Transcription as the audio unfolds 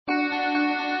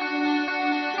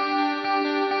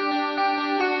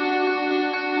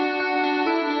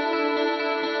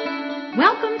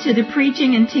Welcome to the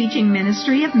preaching and teaching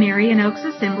ministry of Marion Oaks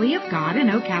Assembly of God in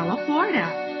Ocala,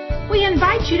 Florida. We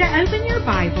invite you to open your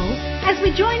Bible as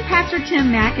we join Pastor Tim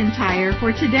McIntyre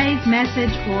for today's message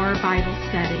for Bible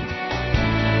study.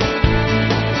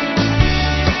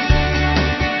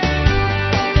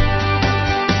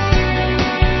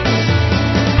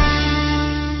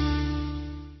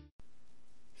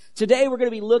 Today we're going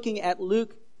to be looking at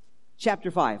Luke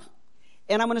chapter 5.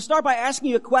 And I'm going to start by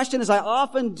asking you a question, as I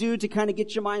often do, to kind of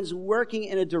get your minds working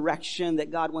in a direction that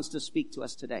God wants to speak to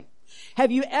us today.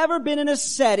 Have you ever been in a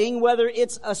setting, whether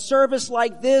it's a service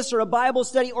like this or a Bible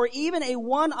study or even a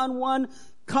one-on-one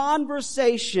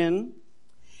conversation,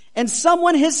 and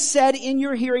someone has said in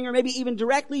your hearing or maybe even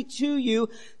directly to you,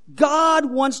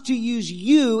 God wants to use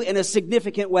you in a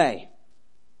significant way?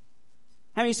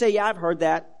 How many say, yeah, I've heard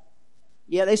that?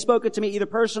 Yeah, they spoke it to me either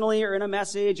personally or in a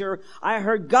message, or I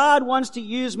heard God wants to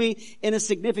use me in a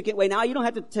significant way. Now, you don't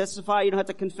have to testify, you don't have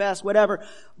to confess, whatever,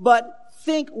 but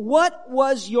think, what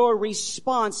was your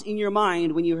response in your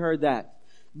mind when you heard that?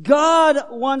 God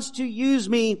wants to use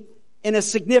me in a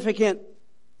significant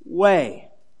way.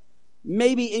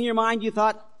 Maybe in your mind you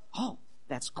thought, oh,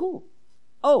 that's cool.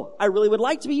 Oh, I really would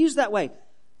like to be used that way.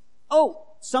 Oh,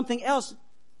 something else.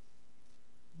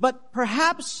 But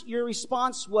perhaps your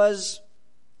response was,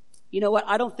 you know what,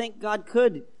 I don't think God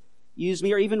could use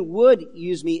me or even would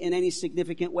use me in any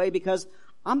significant way because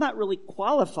I'm not really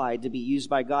qualified to be used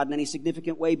by God in any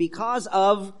significant way because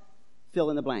of fill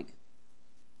in the blank.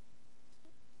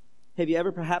 Have you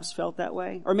ever perhaps felt that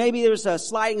way? Or maybe there's a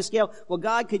sliding scale. Well,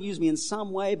 God could use me in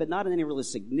some way, but not in any really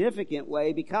significant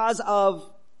way because of.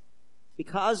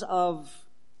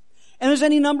 And there's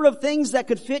any number of things that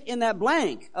could fit in that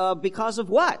blank. Because of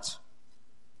what?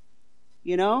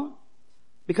 You know?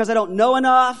 Because I don't know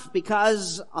enough,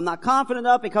 because I'm not confident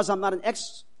enough, because I'm not an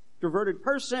extroverted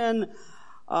person,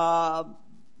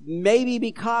 maybe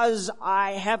because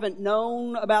I haven't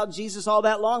known about Jesus all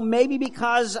that long, maybe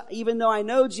because even though I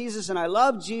know Jesus and I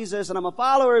love Jesus and I'm a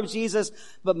follower of Jesus,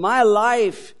 but my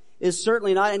life is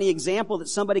certainly not any example that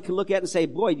somebody can look at and say,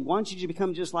 boy, why don't you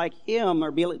become just like him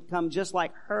or become just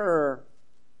like her?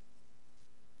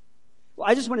 Well,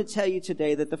 I just want to tell you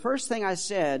today that the first thing I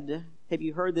said, have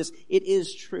you heard this? It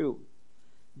is true.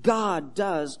 God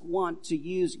does want to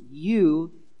use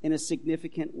you in a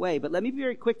significant way. But let me be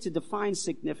very quick to define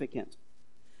significant.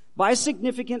 By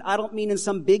significant, I don't mean in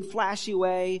some big flashy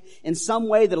way, in some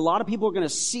way that a lot of people are going to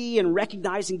see and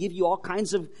recognize and give you all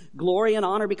kinds of glory and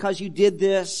honor because you did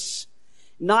this.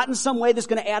 Not in some way that's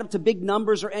going to add up to big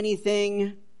numbers or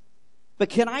anything. But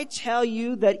can I tell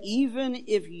you that even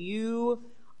if you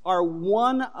are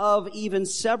one of even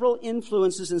several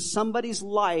influences in somebody's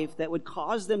life that would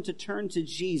cause them to turn to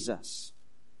Jesus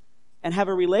and have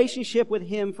a relationship with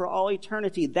Him for all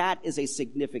eternity, that is a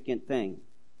significant thing.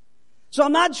 So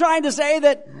I'm not trying to say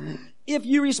that if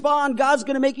you respond, God's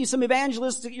going to make you some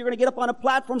evangelist, you're going to get up on a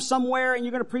platform somewhere and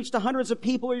you're going to preach to hundreds of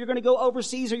people, or you're going to go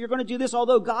overseas, or you're going to do this,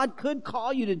 although God could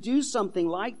call you to do something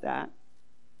like that.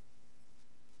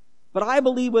 But I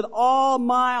believe with all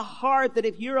my heart that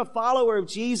if you're a follower of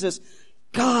Jesus,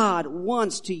 God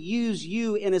wants to use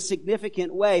you in a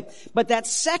significant way. But that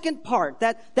second part,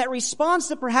 that response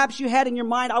that perhaps you had in your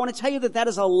mind, I want to tell you that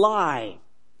is a lie.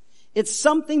 It's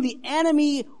something the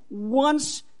enemy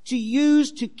wants to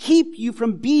use to keep you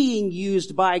from being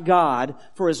used by God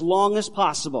for as long as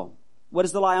possible. What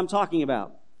is the lie I'm talking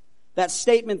about? That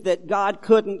statement that God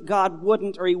couldn't, God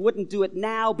wouldn't, or He wouldn't do it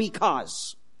now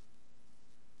because.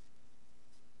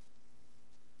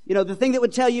 You know, the thing that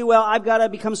would tell you, well, I've got to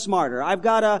become smarter. I've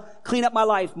got to clean up my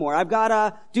life more. I've got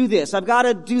to do this. I've got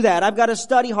to do that. I've got to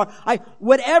study hard.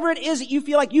 Whatever it is that you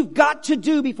feel like you've got to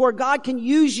do before God can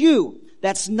use you,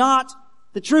 that's not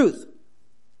the truth.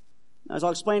 As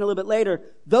I'll explain a little bit later,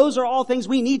 those are all things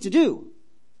we need to do.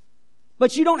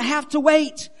 But you don't have to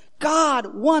wait.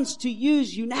 God wants to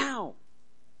use you now.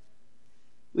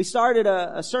 We started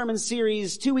a sermon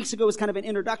series 2 weeks ago. It was kind of an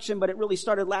introduction, but it really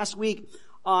started last week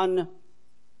on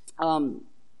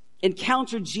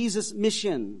Encounter Jesus'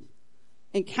 mission.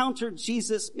 Encounter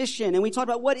Jesus' mission. And we talked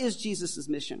about what is Jesus'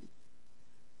 mission.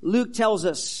 Luke tells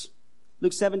us,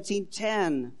 Luke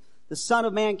 17:10, the Son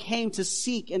of Man came to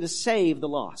seek and to save the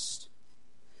lost.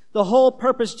 The whole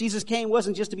purpose Jesus came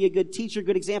wasn't just to be a good teacher,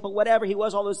 good example, whatever he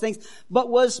was, all those things, but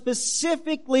was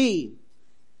specifically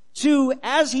to,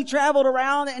 as he traveled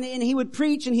around and he would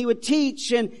preach and he would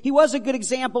teach, and he was a good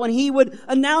example, and he would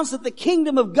announce that the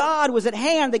kingdom of God was at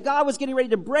hand, that God was getting ready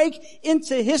to break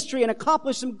into history and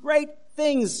accomplish some great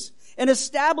things and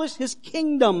establish His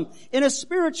kingdom in a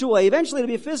spiritual way, eventually to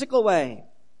be a physical way.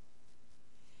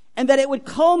 And that it would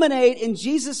culminate in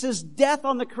Jesus' death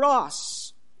on the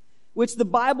cross which the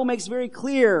Bible makes very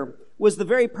clear was the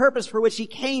very purpose for which he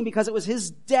came, because it was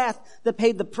his death that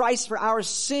paid the price for our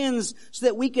sins so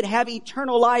that we could have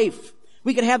eternal life.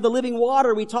 We could have the living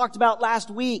water we talked about last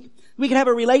week. We could have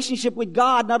a relationship with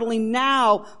God not only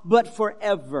now, but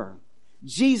forever.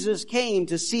 Jesus came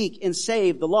to seek and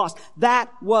save the lost.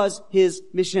 That was his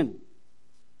mission.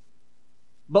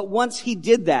 But once he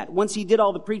did that, once he did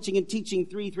all the preaching and teaching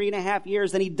 3.5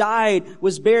 years, then he died,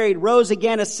 was buried, rose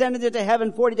again, ascended into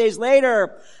heaven 40 days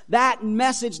later. That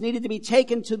message needed to be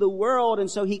taken to the world.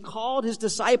 And so he called his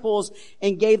disciples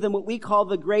and gave them what we call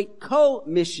the Great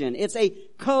Co-Mission. It's a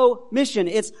co-mission.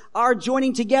 It's our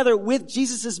joining together with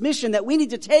Jesus' mission, that we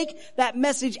need to take that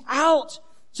message out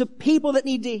to people that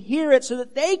need to hear it so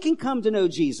that they can come to know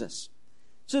Jesus,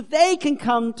 so that they can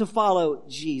come to follow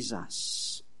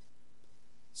Jesus.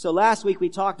 So last week we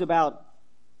talked about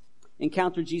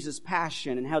Encounter Jesus'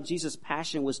 Passion and how Jesus'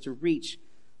 passion was to reach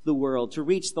the world, to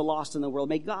reach the lost in the world.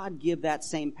 May God give that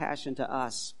same passion to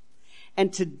us.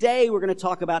 And today we're going to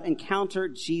talk about Encounter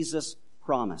Jesus'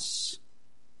 Promise.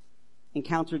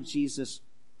 Encounter Jesus'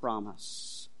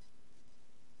 Promise.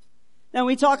 Now, when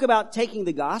we talk about taking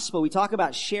the gospel, we talk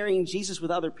about sharing Jesus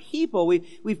with other people.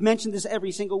 We've mentioned this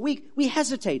every single week. We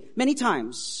hesitate many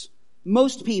times.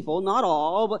 Most people, not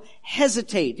all, but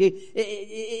hesitate.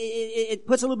 It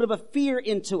puts a little bit of a fear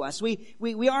into us.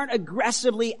 We aren't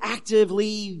aggressively,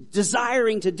 actively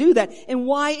desiring to do that. And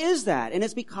why is that? And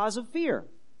it's because of fear.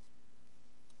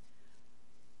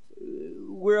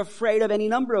 We're afraid of any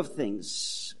number of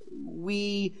things.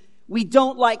 We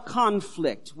don't like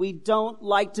conflict. We don't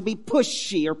like to be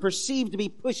pushy or perceived to be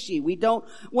pushy. We don't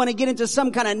want to get into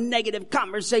some kind of negative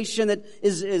conversation that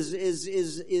is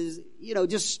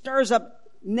just stirs up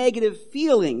negative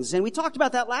feelings. And we talked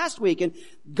about that last week. And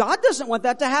God doesn't want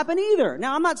that to happen either.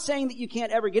 Now, I'm not saying that you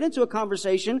can't ever get into a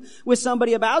conversation with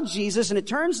somebody about Jesus and it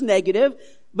turns negative.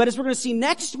 But as we're going to see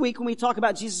next week when we talk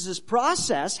about Jesus'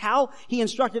 process, how he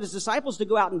instructed his disciples to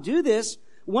go out and do this,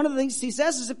 one of the things he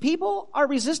says is if people are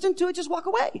resistant to it, just walk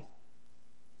away.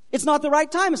 It's not the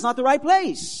right time. It's not the right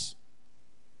place.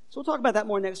 So we'll talk about that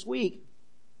more next week.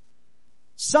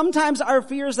 Sometimes our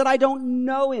fear is that I don't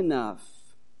know enough,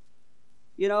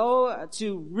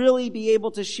 to really be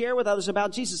able to share with others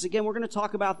about Jesus. Again, we're going to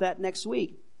talk about that next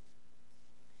week.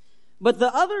 But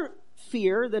the other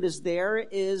fear that is there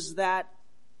is that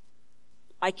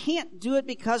I can't do it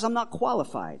because I'm not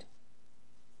qualified.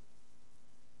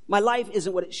 My life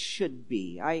isn't what it should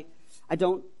be. I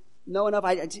don't know enough.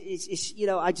 I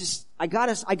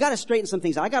gotta straighten some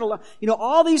things out. I gotta,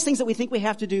 all these things that we think we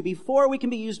have to do before we can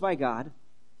be used by God.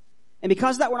 And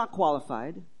because of that, we're not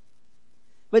qualified.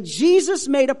 But Jesus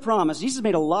made a promise. Jesus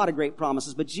made a lot of great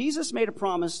promises, but Jesus made a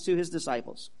promise to his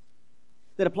disciples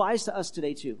that applies to us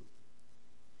today too.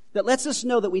 That lets us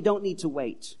know that we don't need to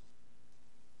wait.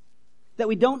 That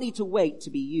we don't need to wait to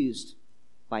be used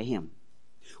by him.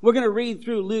 We're going to read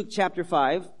through Luke chapter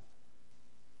 5,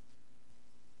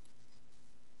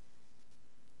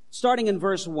 starting in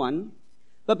verse 1.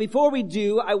 But before we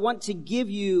do, I want to give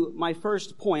you my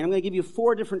first point. I'm going to give you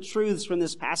 4 different truths from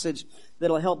this passage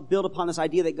that'll help build upon this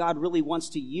idea that God really wants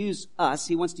to use us.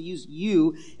 He wants to use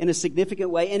you in a significant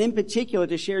way, and in particular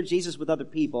to share Jesus with other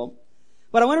people.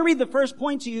 But I want to read the first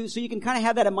point to you so you can kind of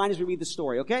have that in mind as we read the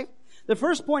story, okay? The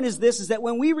first point is this, is that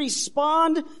when we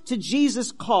respond to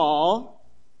Jesus' call,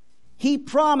 he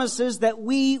promises that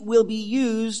we will be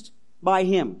used by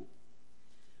him.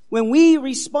 When we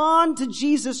respond to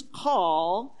Jesus'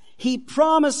 call, he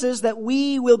promises that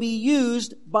we will be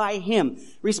used by him.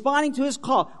 Responding to his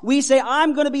call, we say,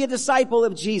 I'm going to be a disciple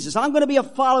of Jesus. I'm going to be a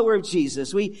follower of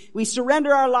Jesus. We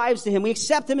surrender our lives to him. We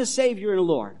accept him as Savior and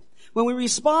Lord. When we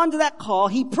respond to that call,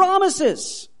 he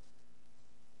promises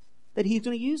that he's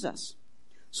going to use us.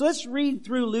 So let's read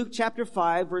through Luke chapter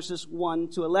 5, verses 1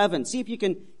 to 11. See if you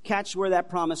can catch where that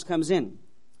promise comes in.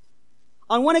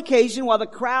 On one occasion, while the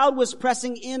crowd was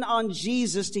pressing in on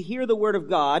Jesus to hear the word of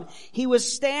God, he was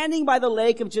standing by the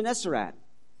lake of Gennesaret.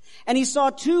 And he saw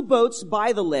 2 boats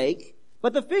by the lake,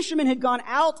 but the fishermen had gone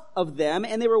out of them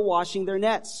and they were washing their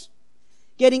nets.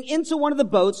 Getting into one of the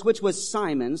boats, which was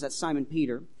Simon's, that's Simon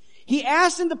Peter, he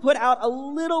asked him to put out a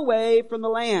little way from the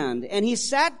land, and he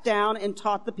sat down and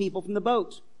taught the people from the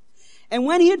boat. And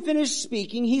when he had finished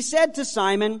speaking, he said to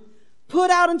Simon,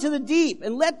 put out into the deep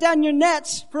and let down your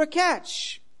nets for a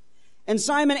catch. And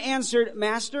Simon answered,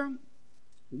 Master,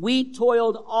 we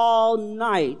toiled all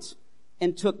night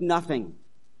and took nothing.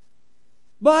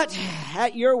 But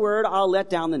at your word, I'll let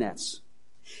down the nets.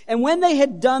 And when they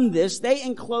had done this, they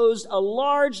enclosed a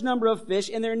large number of fish,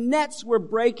 and their nets were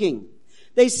breaking.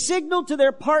 They signaled to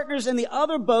their partners in the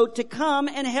other boat to come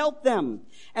and help them.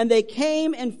 And they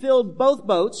came and filled both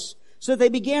boats, so they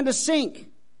began to sink.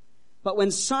 But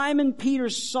when Simon Peter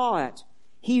saw it,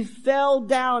 he fell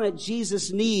down at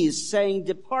Jesus' knees, saying,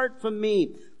 "Depart from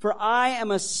me, for I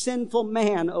am a sinful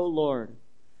man, O Lord."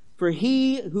 For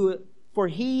he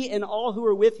and all who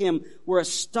were with him were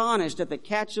astonished at the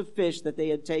catch of fish that they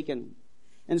had taken.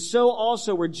 And so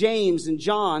also were James and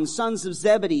John, sons of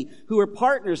Zebedee, who were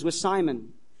partners with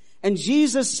Simon. And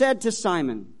Jesus said to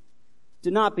Simon,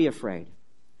 "Do not be afraid.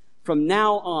 From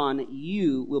now on,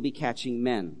 you will be catching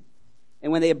men."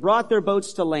 And when they had brought their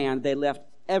boats to land, they left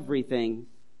everything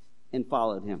and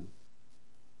followed him.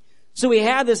 So we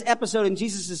have this episode in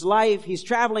Jesus' life. He's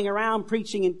traveling around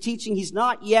preaching and teaching. He's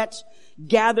not yet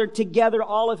gathered together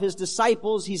all of his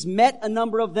disciples. He's met a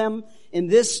number of them. In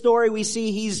this story, we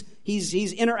see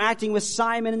he's interacting with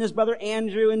Simon and his brother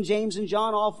Andrew and James and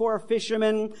John. All four are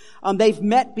fishermen. They've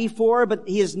met before, but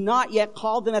he has not yet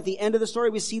called them. At the end of the story,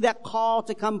 we see that call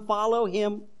to come follow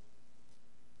him.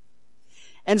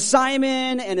 And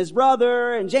Simon and his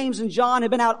brother and James and John have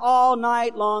been out all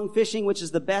night long fishing, which is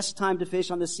the best time to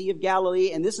fish on the Sea of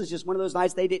Galilee. And this is just one of those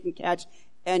nights they didn't catch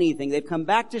anything. They've come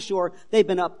back to shore. They've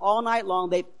been up all night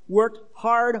long. They've worked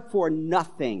hard for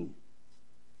nothing.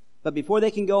 But before they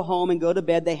can go home and go to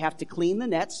bed, they have to clean the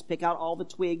nets, pick out all the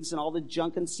twigs and all the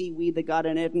junk and seaweed that got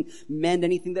in it, and mend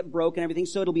anything that broke and everything.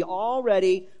 So it'll be all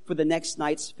ready for the next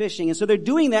night's fishing. And so they're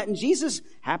doing that, and Jesus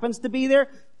happens to be there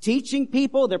teaching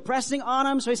people. They're pressing on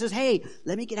him. So he says, "Hey,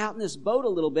 let me get out in this boat a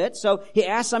little bit." So he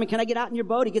asks Simon, "Can I get out in your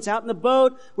boat?" He gets out in the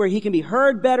boat where he can be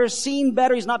heard better, seen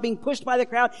better. He's not being pushed by the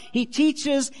crowd. He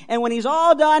teaches, and when he's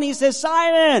all done, he says,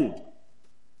 "Simon,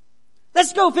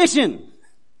 let's go fishing."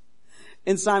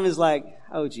 And Simon's like,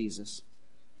 "Oh, Jesus,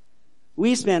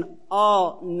 we spent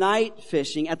all night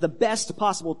fishing at the best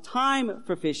possible time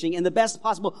for fishing and the best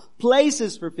possible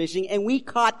places for fishing, and we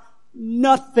caught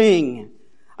nothing."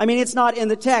 I mean, it's not in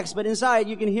the text, but inside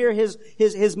you can hear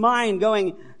his mind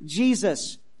going,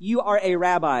 "Jesus, you are a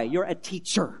rabbi. You're a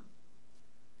teacher.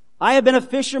 I have been a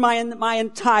fisher my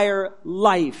entire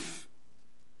life.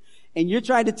 And you're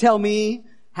trying to tell me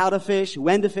how to fish,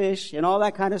 when to fish, and all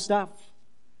that kind of stuff."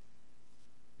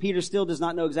 Peter still does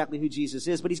not know exactly who Jesus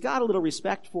is, but he's got a little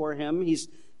respect for him. He's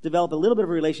developed a little bit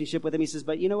of a relationship with him. He says,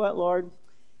 "But you know what, Lord?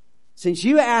 Since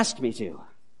you asked me to,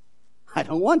 I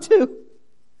don't want to.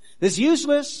 This is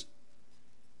useless.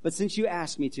 But since you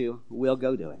asked me to, we'll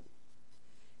go do it."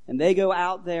 And they go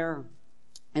out there,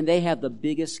 and they have the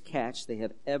biggest catch they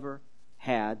have ever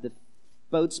had. The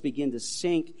boats begin to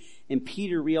sink, and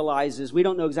Peter realizes, we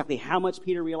don't know exactly how much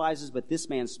Peter realizes, but this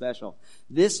man's special.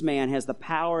 This man has the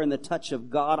power and the touch of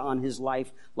God on his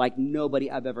life like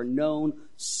nobody I've ever known,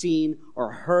 seen,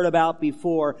 or heard about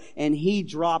before. And he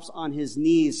drops on his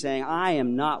knees saying, "I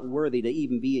am not worthy to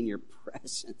even be in your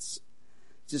presence.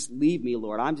 Just leave me,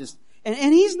 Lord.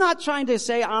 And he's not trying to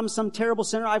say, "I'm some terrible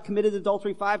sinner. I've committed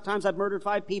adultery 5 times. I've murdered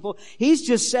 5 people. He's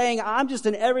just saying, "I'm just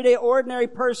an everyday, ordinary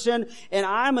person, and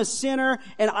I'm a sinner,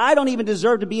 and I don't even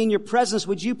deserve to be in your presence.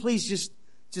 Would you please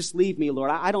just leave me, Lord?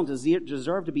 I don't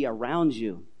deserve to be around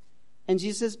you." And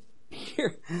Jesus says,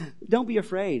 "Peter, don't be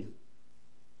afraid.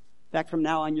 In fact, from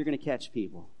now on, you're going to catch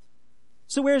people."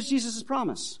 So where's Jesus'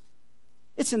 promise?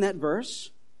 It's in that verse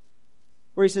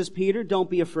where he says, "Peter, don't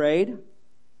be afraid.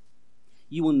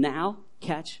 You will now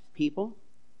catch people."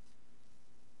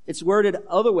 It's worded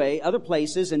other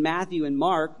places in Matthew and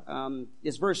Mark.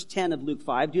 It's verse 10 of Luke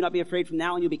 5. "Do not be afraid, from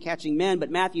now on you'll be catching men."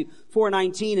 But Matthew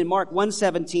 4:19 and Mark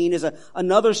 1:17 is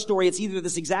another story. It's either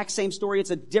this exact same story,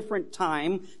 it's a different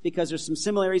time, because there's some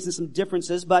similarities and some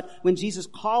differences. But when Jesus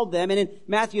called them, and in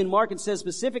Matthew and Mark it says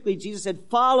specifically, Jesus said,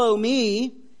 "Follow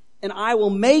me, and I will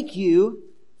make you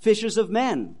fishers of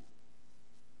men."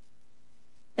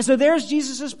 And so there's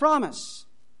Jesus' promise.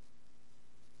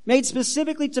 Made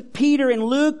specifically to Peter in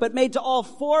Luke, but made to all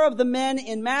 4 of the men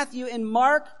in Matthew and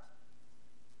Mark.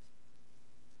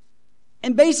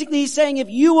 And basically he's saying, if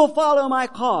you will follow my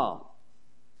call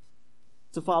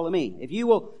to follow me, if you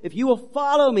will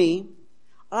follow me,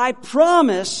 I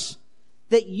promise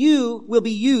that you will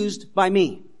be used by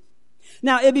me.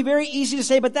 Now, it'd be very easy to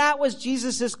say, but that was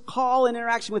Jesus' call and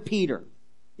interaction with Peter.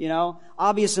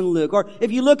 Obvious in Luke. Or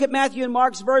if you look at Matthew and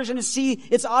Mark's version and see,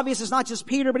 it's obvious it's not just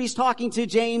Peter, but he's talking to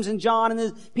James and John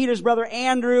and Peter's brother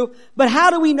Andrew. But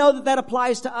how do we know that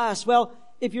applies to us? Well,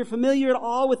 if you're familiar at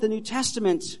all with the New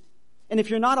Testament, and if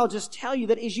you're not, I'll just tell you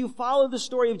that as you follow the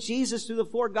story of Jesus through the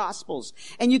 4 Gospels,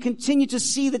 and you continue to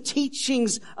see the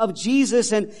teachings of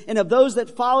Jesus and of those that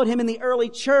followed him in the early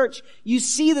church, you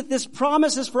see that this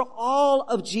promise is for all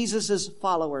of Jesus'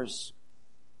 followers.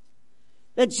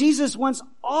 That Jesus wants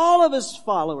all of his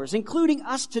followers, including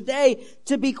us today,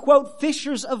 to be, quote,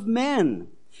 fishers of men.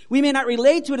 We may not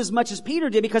relate to it as much as Peter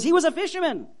did because he was a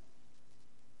fisherman.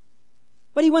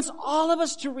 But he wants all of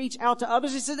us to reach out to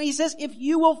others. He says, if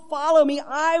you will follow me,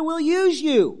 I will use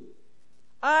you.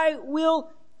 I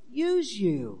will use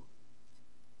you.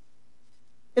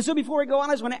 And so before we go on,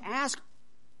 I just want to ask,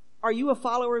 are you a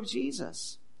follower of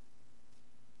Jesus?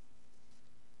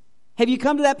 Have you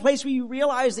come to that place where you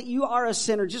realize that you are a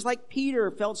sinner, just like Peter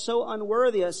felt so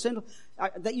unworthy,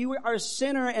 that you are a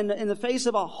sinner in the face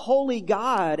of a holy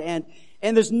God, and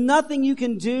there's nothing you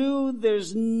can do,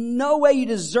 there's no way you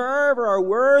deserve or are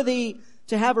worthy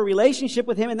to have a relationship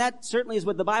with him, and that certainly is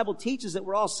what the Bible teaches, that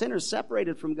we're all sinners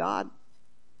separated from God.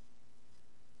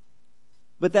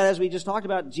 But that, as we just talked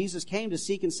about, Jesus came to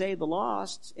seek and save the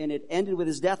lost, and it ended with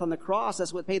his death on the cross.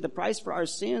 That's what paid the price for our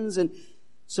sins. And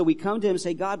so we come to him and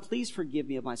say, God, please forgive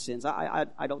me of my sins. I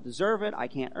don't deserve it. I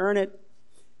can't earn it.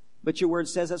 But your word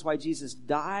says that's why Jesus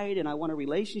died, and I want a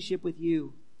relationship with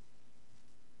you.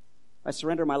 I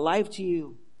surrender my life to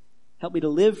you. Help me to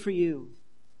live for you.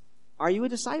 Are you a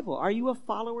disciple? Are you a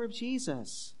follower of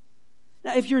Jesus?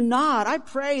 Now, if you're not, I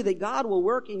pray that God will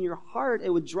work in your heart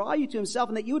and would draw you to himself,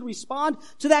 and that you would respond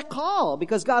to that call,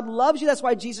 because God loves you. That's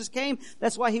why Jesus came.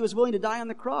 That's why he was willing to die on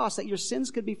the cross, that your sins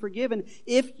could be forgiven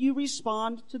if you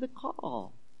respond to the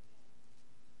call.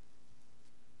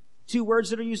 Two words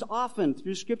that are used often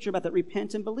through Scripture about that: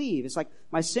 repent and believe. It's like,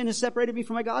 my sin has separated me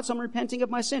from my God, so I'm repenting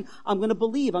of my sin. I'm going to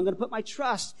believe. I'm going to put my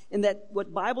trust in that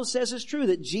what Bible says is true,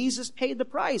 that Jesus paid the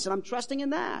price, and I'm trusting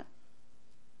in that.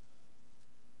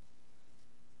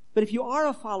 But if you are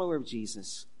a follower of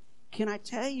Jesus, can I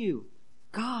tell you,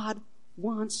 God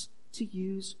wants to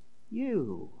use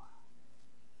you.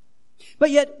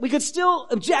 But yet, we could still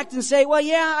object and say, well,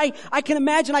 yeah, I can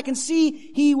imagine, I can see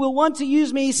he will want to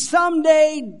use me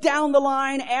someday down the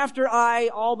line after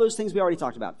all those things we already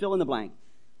talked about. Fill in the blank.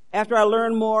 After I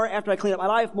learn more, after I clean up my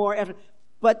life more,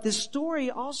 But this story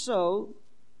also,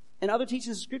 and other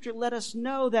teachings of Scripture, let us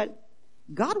know that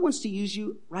God wants to use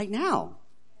you right now.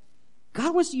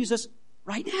 God wants to use us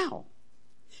right now.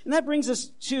 And that brings us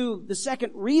to the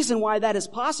second reason why that is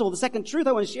possible, the second truth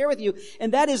I want to share with you,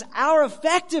 and that is our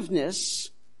effectiveness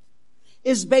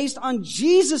is based on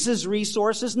Jesus'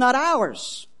 resources, not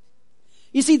ours.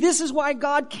 You see, this is why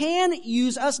God can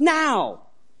use us now,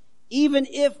 even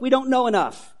if we don't know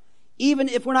enough, even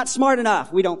if we're not smart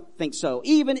enough. We don't think so.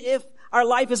 Even if our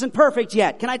life isn't perfect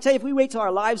yet. Can I tell you, if we wait till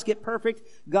our lives get perfect,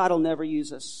 God will never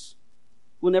use us.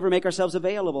 We'll never make ourselves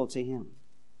available to him.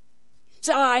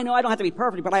 So I know I don't have to be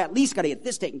perfect, but I at least got to get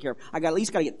this taken care of. I at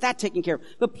least got to get that taken care of.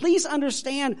 But please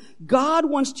understand, God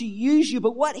wants to use you,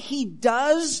 but what he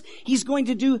does, he's going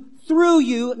to do through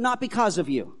you, not because of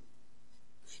you.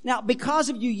 Now, because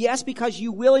of you, yes, because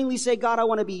you willingly say, God, I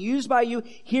want to be used by you.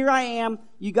 Here I am.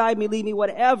 You guide me, lead me,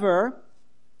 whatever.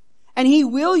 And he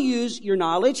will use your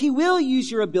knowledge. He will use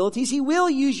your abilities. He will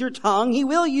use your tongue. He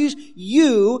will use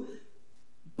you.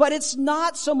 But it's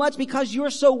not so much because you're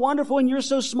so wonderful and you're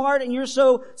so smart and you're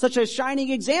such a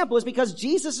shining example. It's because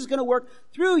Jesus is going to work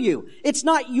through you. It's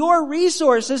not your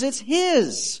resources, it's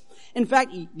his. In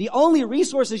fact, the only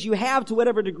resources you have, to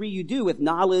whatever degree you do with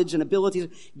knowledge and abilities,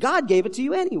 God gave it to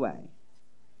you anyway.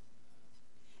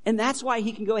 And that's why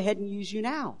he can go ahead and use you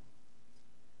now.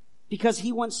 Because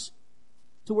he wants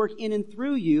to work in and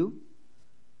through you.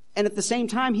 And at the same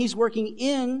time, he's working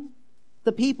in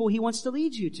the people he wants to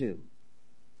lead you to.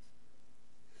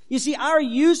 You see, our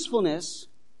usefulness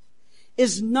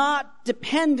is not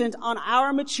dependent on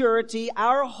our maturity,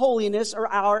 our holiness, or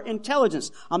our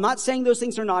intelligence. I'm not saying those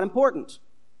things are not important.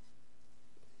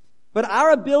 But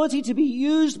our ability to be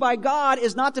used by God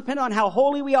is not dependent on how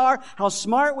holy we are, how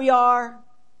smart we are,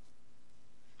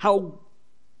 how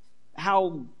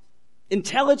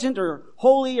intelligent or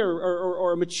holy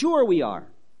or mature we are.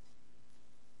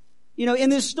 You know, in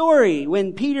this story,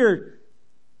 when Peter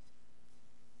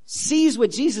sees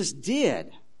what Jesus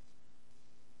did.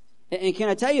 And can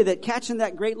I tell you that catching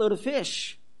that great load of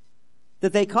fish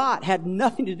that they caught had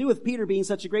nothing to do with Peter being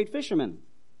such a great fisherman.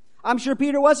 I'm sure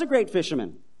Peter was a great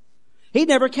fisherman. He'd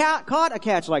never caught a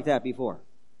catch like that before.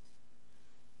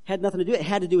 Had nothing to do. It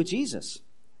had to do with Jesus.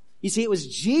 You see, it was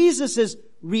Jesus'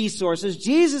 resources,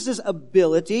 Jesus'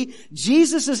 ability,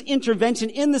 Jesus'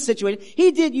 intervention in the situation. He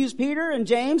did use Peter and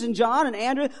James and John and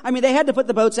Andrew. I mean, they had to put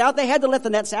the boats out. They had to let the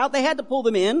nets out. They had to pull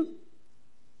them in.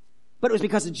 But it was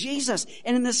because of Jesus.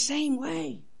 And in the same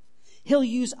way, he'll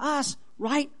use us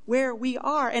right where we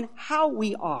are and how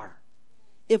we are,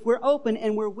 if we're open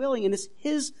and we're willing. And it's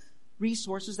his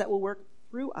resources that will work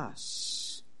through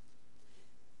us.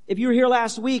 If you were here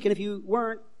last week, and if you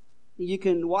weren't, You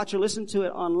can watch or listen to it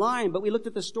online, but we looked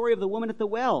at the story of the woman at the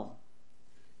well.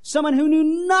 Someone who knew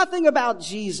nothing about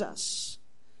Jesus.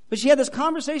 But she had this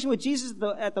conversation with Jesus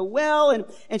at the well,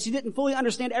 and she didn't fully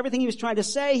understand everything he was trying to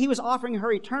say. He was offering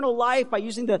her eternal life by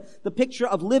using the picture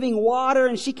of living water,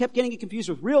 and she kept getting it confused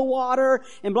with real water,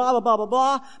 and blah, blah, blah, blah,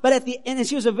 blah. But at the end, and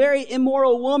she was a very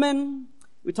immoral woman.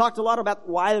 We talked a lot about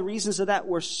why the reasons of that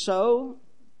were so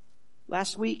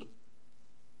last week.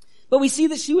 But we see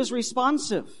that she was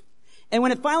responsive. And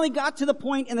when it finally got to the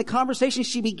point in the conversation,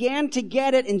 she began to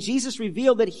get it, and Jesus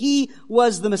revealed that he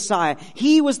was the Messiah.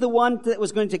 He was the one that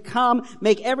was going to come,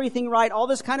 make everything right, all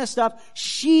this kind of stuff.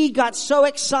 She got so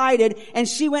excited, and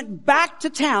she went back to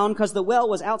town, because the well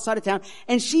was outside of town,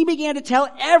 and she began to tell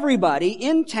everybody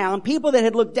in town, people that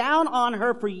had looked down on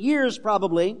her for years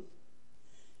probably,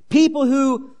 people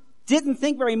who didn't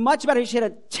think very much about her. She had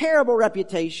a terrible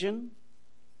reputation.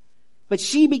 But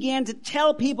she began to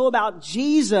tell people about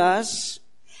Jesus,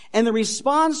 and the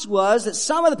response was that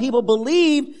some of the people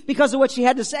believed because of what she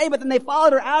had to say, but then they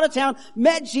followed her out of town,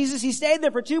 met Jesus, he stayed there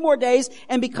for 2 more days,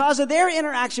 and because of their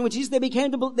interaction with Jesus,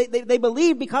 they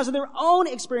believed because of their own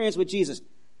experience with Jesus.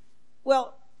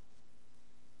 Well,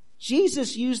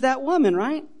 Jesus used that woman,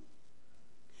 right?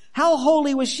 How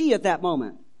holy was she at that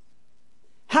moment?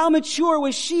 How mature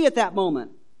was she at that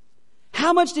moment?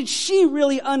 How much did she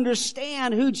really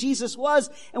understand who Jesus was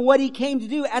and what he came to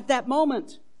do at that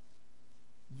moment?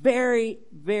 Very,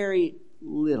 very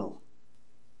little.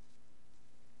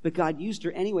 But God used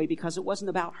her anyway because it wasn't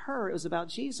about her, it was about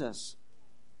Jesus.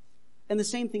 And the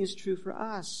same thing is true for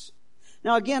us.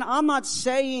 Now again, I'm not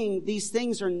saying these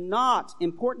things are not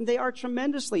important. They are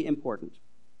tremendously important.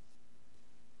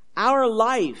 Our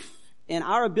life and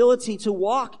our ability to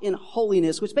walk in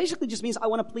holiness, which basically just means I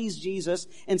want to please Jesus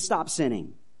and stop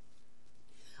sinning.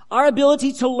 Our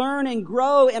ability to learn and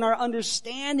grow in our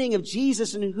understanding of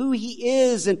Jesus and who he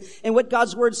is and what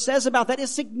God's word says about that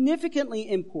is significantly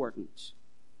important.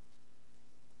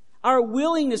 Our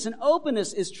willingness and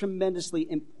openness is tremendously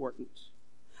important.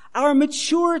 Our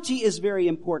maturity is very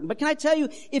important. But can I tell you,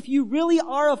 if you really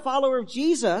are a follower of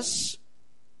Jesus,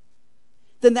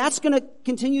 then that's going to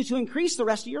continue to increase the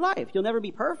rest of your life. You'll never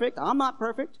be perfect. I'm not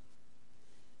perfect.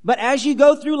 But as you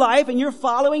go through life and you're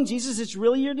following Jesus, it's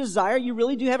really your desire. You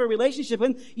really do have a relationship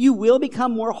with him. You will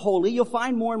become more holy. You'll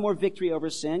find more and more victory over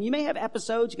sin. You may have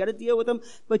episodes. You got to deal with them.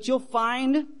 But you'll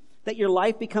find that your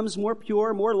life becomes more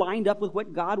pure, more lined up with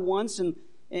what God wants. And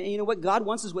you know, what God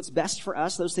wants is what's best for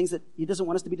us. Those things that he doesn't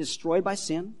want us to be destroyed by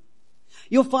sin.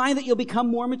 You'll find that you'll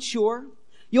become more mature.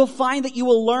 You'll find that you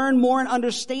will learn more and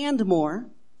understand more.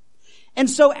 And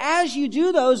so as you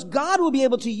do those, God will be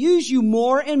able to use you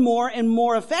more and more and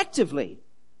more effectively.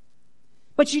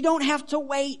 But you don't have to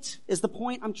wait, is the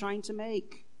point I'm trying to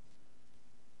make.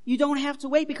 You don't have to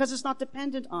wait because it's not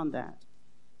dependent on that.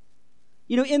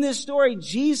 You know, in this story,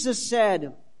 Jesus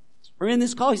said, or in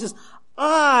this call, he says,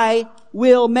 I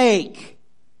will make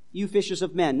you fishers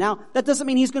of men. Now, that doesn't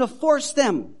mean he's going to force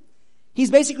them. He's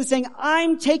basically saying,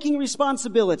 I'm taking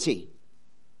responsibility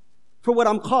for what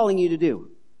I'm calling you to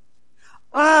do.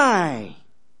 I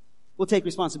will take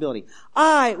responsibility.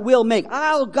 I will make.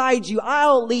 I'll guide you.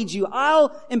 I'll lead you.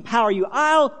 I'll empower you.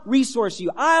 I'll resource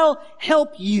you. I'll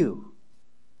help you.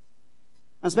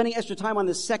 I'm spending extra time on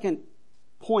this second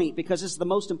point because this is the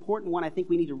most important one I think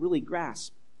we need to really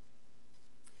grasp.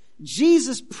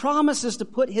 Jesus promises to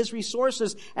put his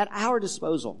resources at our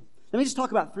disposal. Let me just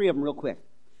talk about 3 of them real quick.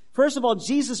 First of all,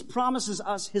 Jesus promises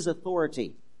us his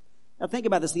authority. Now think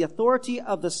about this, the authority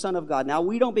of the Son of God. Now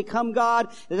we don't become God.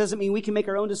 That doesn't mean we can make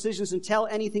our own decisions and tell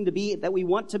anything to be that we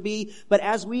want to be. But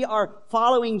as we are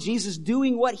following Jesus,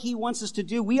 doing what he wants us to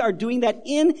do, we are doing that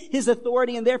in his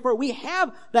authority, and therefore we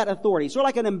have that authority. Sort of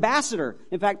like an ambassador.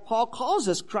 In fact, Paul calls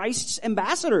us Christ's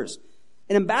ambassadors.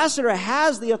 An ambassador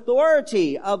has the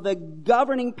authority of the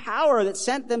governing power that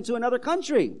sent them to another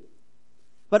country,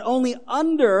 but only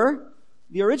under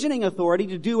the originating authority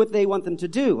to do what they want them to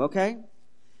do, okay?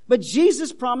 But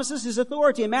Jesus promises his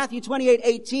authority. In Matthew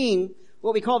 28:18,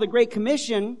 what we call the Great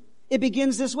Commission, it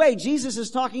begins this way. Jesus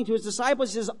is talking to his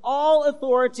disciples. He says, all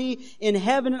authority in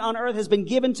heaven and on earth has been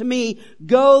given to me.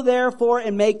 Go therefore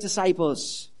and make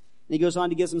disciples. And he goes on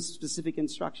to give some specific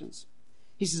instructions.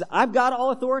 He says, I've got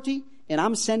all authority and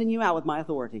I'm sending you out with my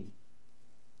authority.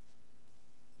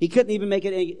 He couldn't even make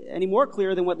it any more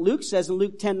clear than what Luke says in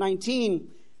Luke 10:19.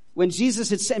 When Jesus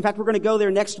had said, in fact, we're going to go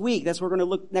there next week. That's where we're going to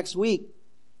look next week.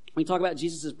 When we talk about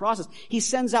Jesus' process, he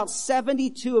sends out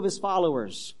 72 of his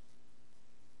followers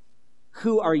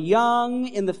who are young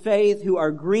in the faith, who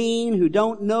are green, who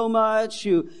don't know much,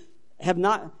 who have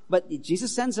not, but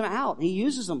Jesus sends them out. He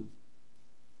uses them.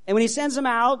 And when he sends them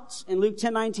out, in Luke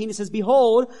 10:19, he says,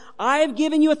 behold, I have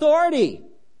given you authority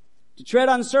to tread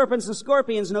on serpents and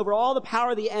scorpions and over all the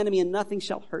power of the enemy, and nothing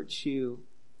shall hurt you.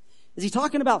 Is he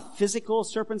talking about physical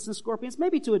serpents and scorpions?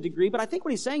 Maybe to a degree, but I think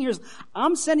what he's saying here is,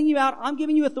 I'm sending you out, I'm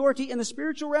giving you authority in the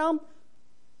spiritual realm.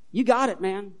 You got it,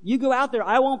 man. You go out there.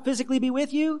 I won't physically be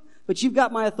with you, but you've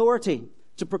got my authority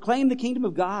to proclaim the kingdom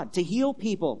of God, to heal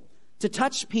people, to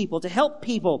touch people, to help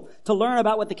people, to learn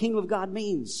about what the kingdom of God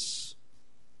means.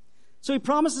 So he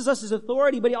promises us his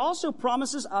authority, but he also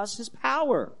promises us his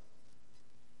power.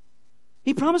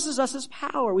 He promises us his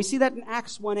power. We see that in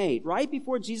Acts 1:8, right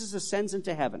before Jesus ascends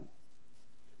into heaven.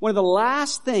 One of the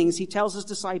last things he tells his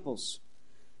disciples.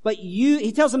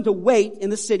 He tells them to wait in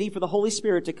the city for the Holy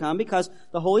Spirit to come, because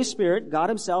the Holy Spirit, God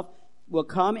himself, will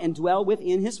come and dwell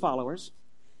within his followers.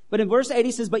 But in verse 8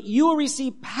 he says, but you will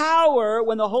receive power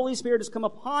when the Holy Spirit has come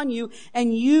upon you,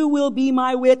 and you will be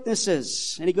my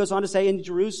witnesses. And he goes on to say, in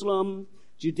Jerusalem,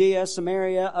 Judea,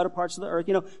 Samaria, other parts of the earth,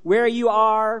 where you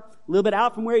are, a little bit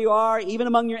out from where you are, even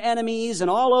among your enemies, and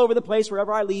all over the place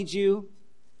wherever I lead you.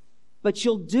 But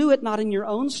you'll do it not in your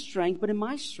own strength, but in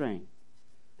my strength.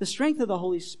 The strength of the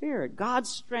Holy Spirit, God's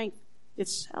strength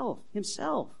itself,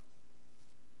 himself.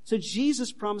 So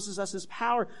Jesus promises us his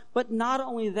power, but not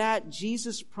only that,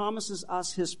 Jesus promises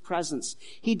us his presence.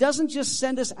 He doesn't just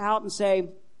send us out and say,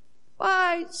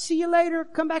 bye, see you later,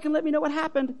 come back and let me know what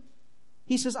happened.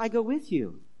 He says, I go with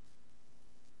you.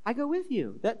 I go with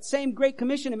you. That same Great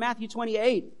Commission in Matthew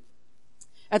 28.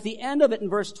 At the end of it in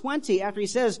verse 20, after he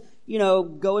says,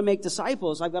 go and make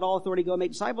disciples. I've got all authority to go and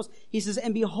make disciples. He says,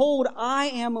 and behold, I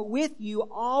am with you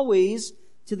always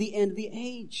to the end of the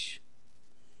age.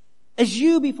 As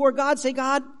you before God say,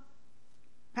 God,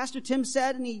 Pastor Tim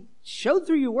said, and he showed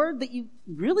through your word that you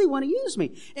really want to use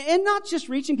me. And not just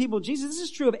reaching people to Jesus. This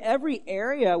is true of every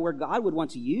area where God would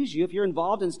want to use you. If you're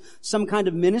involved in some kind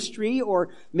of ministry, or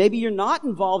maybe you're not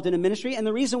involved in a ministry. And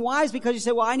the reason why is because you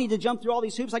say, well, I need to jump through all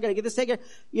these hoops. I got to get this taken.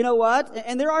 You know what?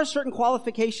 And there are certain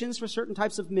qualifications for certain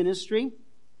types of ministry.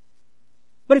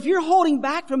 But if you're holding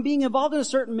back from being involved in a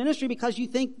certain ministry because you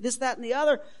think this, that, and the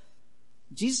other,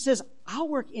 Jesus says, I'll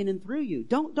work in and through you.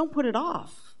 Don't put it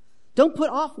off. Don't put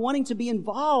off wanting to be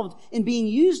involved in being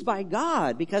used by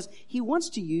God, because he wants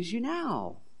to use you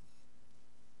now.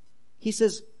 He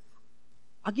says,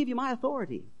 I'll give you my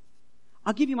authority.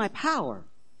 I'll give you my power,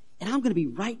 and I'm going to be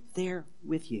right there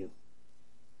with you.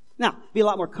 Now, it'd be a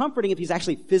lot more comforting if he's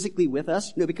actually physically with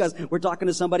us, because we're talking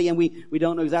to somebody and we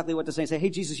don't know exactly what to say. Say, hey,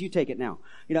 Jesus, you take it now.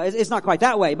 It's not quite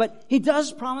that way, but he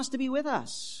does promise to be with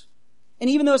us. And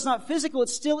even though it's not physical, it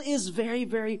still is very,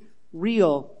 very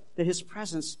real that his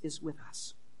presence is with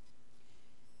us.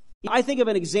 I think of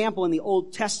an example in the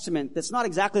Old Testament that's not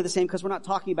exactly the same, because we're not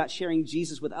talking about sharing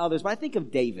Jesus with others, but I think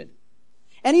of David.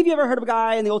 Any of you ever heard of a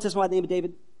guy in the Old Testament by the name of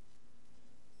David?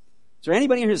 Is there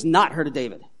anybody here who's not heard of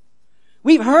David?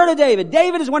 We've heard of David.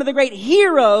 David is one of the great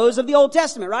heroes of the Old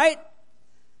Testament, right?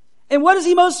 And what is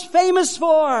he most famous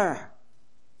for?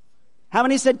 How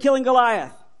many said killing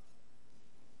Goliath?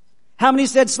 How many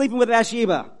said sleeping with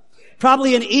Bathsheba?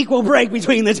 Probably an equal break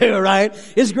between the two, right?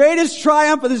 His greatest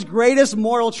triumph and his greatest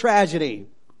moral tragedy.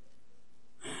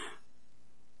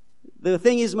 The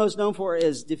thing he's most known for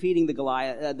is defeating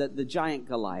the giant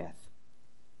Goliath.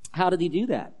 How did he do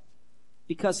that?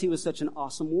 Because he was such an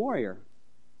awesome warrior.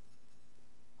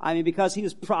 Because he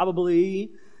was probably,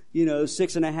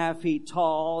 6.5 feet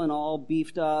tall and all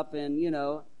beefed up and,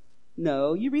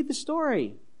 no, you read the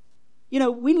story.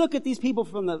 We look at these people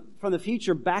from the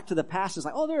future back to the past. It's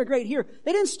like, oh, they're a great hero.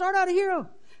 They didn't start out a hero.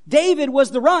 David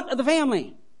was the runt of the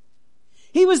family.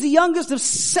 He was the youngest of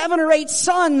 7 or 8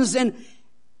 sons. And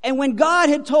when God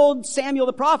had told Samuel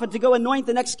the prophet to go anoint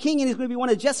the next king, and he's going to be one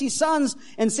of Jesse's sons,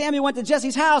 and Samuel went to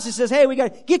Jesse's house, he says, hey, we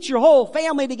got to get your whole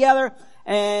family together,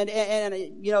 and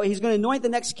he's going to anoint the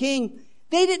next king.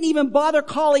 They didn't even bother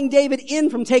calling David in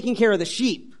from taking care of the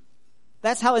sheep.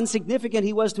 That's how insignificant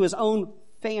he was to his own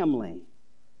family.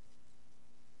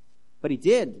 But he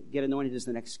did get anointed as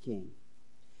the next king.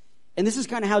 And this is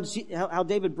kind of how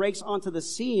David breaks onto the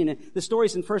scene. The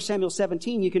story's in 1 Samuel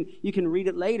 17. You can read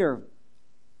it later.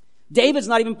 David's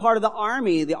not even part of the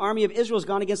army. The army of Israel has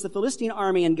gone against the Philistine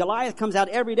army, and Goliath comes out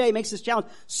every day, makes this challenge.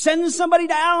 Send somebody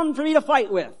down for me to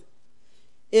fight with.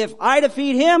 If I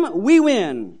defeat him, we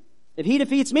win. If he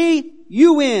defeats me,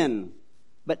 you win.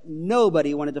 But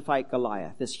nobody wanted to fight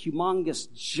Goliath, this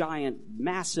humongous, giant,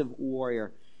 massive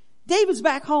warrior. David's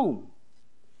back home.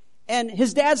 And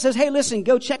his dad says, hey, listen,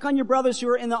 go check on your brothers who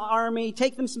are in the army,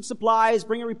 take them some supplies,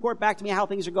 bring a report back to me how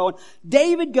things are going.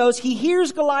 David goes, he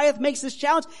hears Goliath makes this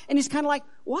challenge, and he's kind of like,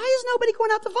 why is nobody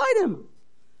going out to fight him?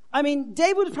 I mean,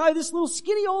 David was probably this little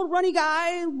skinny old runny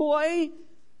guy, boy,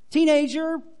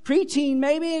 teenager, preteen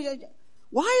maybe.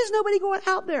 Why is nobody going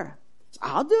out there?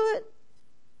 I'll do it.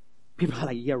 People are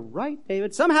like, yeah, right,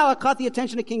 David. Somehow it caught the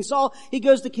attention of King Saul. He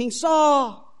goes to King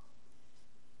Saul.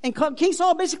 And King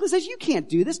Saul basically says, you can't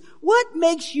do this. What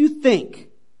makes you think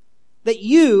that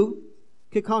you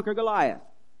could conquer Goliath?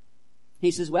 He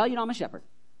says, well, I'm a shepherd.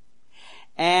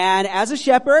 And as a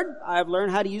shepherd, I've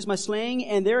learned how to use my sling.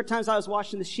 And there are times I was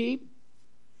watching the sheep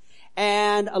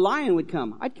and a lion would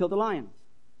come. I'd kill the lion.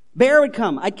 Bear would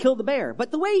come. I'd kill the bear. But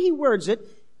the way he words it,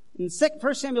 in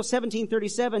 1 Samuel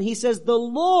 17:37, he says, the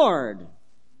Lord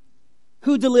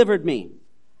who delivered me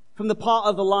from the paw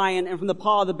of the lion and from the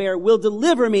paw of the bear will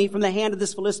deliver me from the hand of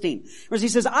this Philistine. Whereas he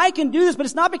says, I can do this, but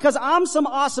it's not because I'm some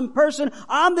awesome person.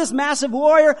 I'm this massive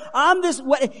warrior.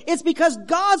 It's because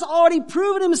God's already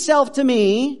proven himself to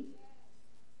me.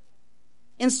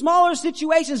 In smaller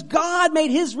situations, God made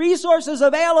his resources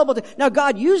available to. Now,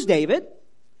 God used David.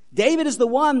 David is the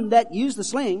one that used the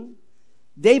sling.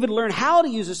 David learned how to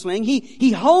use a sling.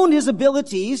 He honed his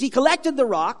abilities. He collected the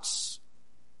rocks.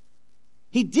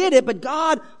 He did it, but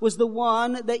God was the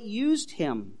one that used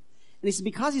him. And he said,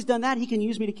 because he's done that, he can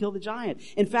use me to kill the giant.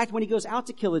 In fact, when he goes out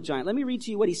to kill the giant, let me read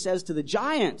to you what he says to the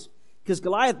giant. Because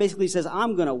Goliath basically says,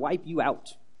 I'm going to wipe you out.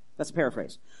 That's a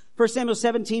paraphrase. 1 Samuel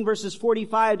 17 verses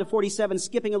 45 to 47,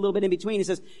 skipping a little bit in between, he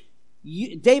says,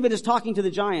 David is talking to the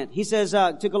giant. He says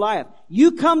to Goliath,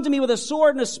 you come to me with a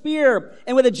sword and a spear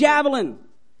and with a javelin.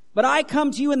 But I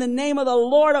come to you in the name of the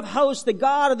Lord of hosts, the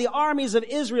God of the armies of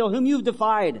Israel, whom you've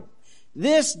defied.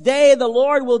 This day the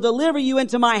Lord will deliver you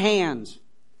into my hand.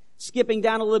 Skipping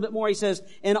down a little bit more, he says,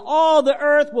 and all the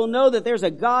earth will know that there's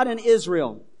a God in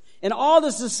Israel. And all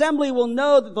this assembly will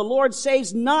know that the Lord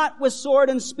saves not with sword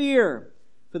and spear,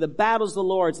 for the battle's the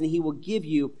Lord's, and he will give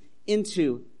you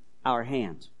into our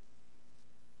hand.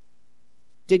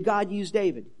 Did God use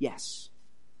David? Yes.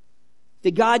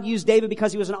 Did God use David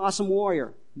because he was an awesome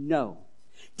warrior? No.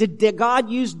 Did God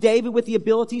use David with the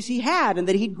abilities he had and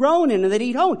that he'd grown in and that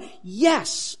he'd honed?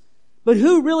 Yes. But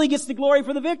who really gets the glory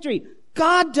for the victory?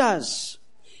 God does.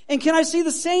 And can I say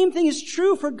the same thing is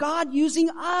true for God using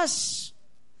us?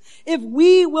 If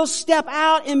we will step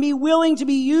out and be willing to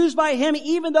be used by him,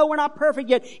 even though we're not perfect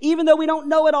yet, even though we don't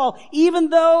know it all, even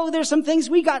though there's some things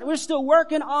we're still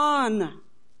working on,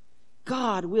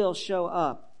 God will show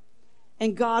up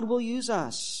and God will use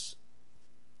us.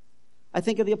 I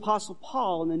think of the Apostle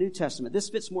Paul in the New Testament. This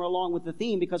fits more along with the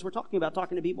theme because we're talking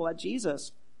to people like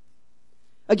Jesus.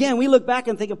 Again, we look back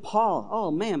and think of Paul. Oh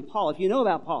man, Paul, if you know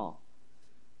about Paul.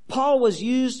 Paul was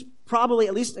used probably,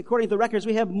 at least according to the records,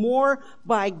 we have more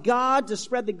by God to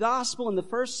spread the gospel in the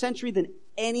first century than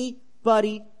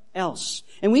anybody else.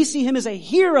 And we see him as a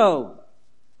hero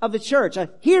of the church, a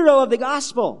hero of the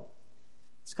gospel.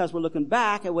 It's because we're looking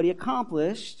back at what he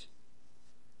accomplished.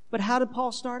 But how did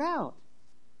Paul start out?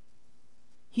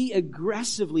 He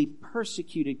aggressively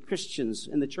persecuted Christians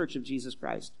in the Church of Jesus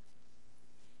Christ.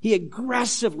 He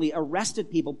aggressively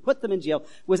arrested people, put them in jail,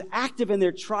 was active in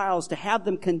their trials to have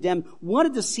them condemned,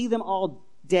 wanted to see them all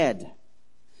dead,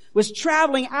 was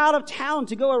traveling out of town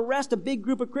to go arrest a big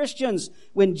group of Christians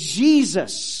when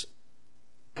Jesus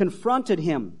confronted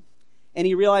him and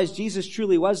he realized Jesus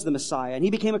truly was the Messiah and he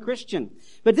became a Christian.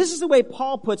 But this is the way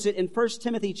Paul puts it in 1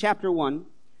 Timothy chapter 1,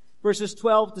 verses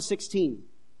 12 to 16.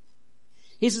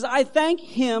 He says, I thank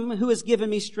him who has given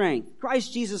me strength,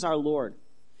 Christ Jesus our Lord,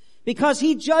 because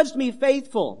he judged me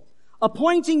faithful,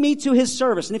 appointing me to his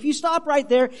service. And if you stop right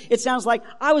there, it sounds like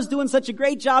I was doing such a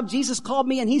great job. Jesus called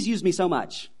me and he's used me so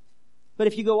much. But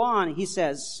if you go on, he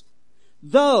says,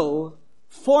 though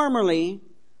formerly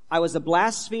I was a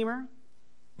blasphemer,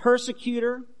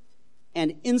 persecutor,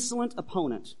 and insolent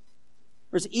opponent.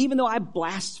 Whereas even though I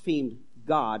blasphemed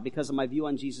God because of my view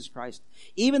on Jesus Christ,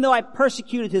 even though I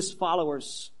persecuted his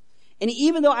followers, and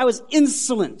even though I was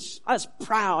insolent, I was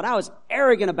proud, I was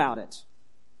arrogant about it,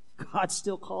 God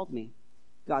still called me.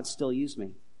 God still used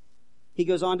me. He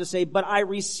goes on to say, but I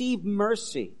received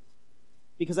mercy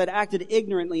because I'd acted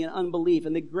ignorantly in unbelief,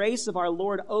 and the grace of our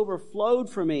Lord overflowed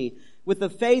for me with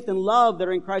the faith and love that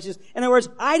are in Christ Jesus. In other words,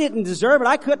 I didn't deserve it.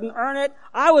 I couldn't earn it.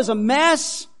 I was a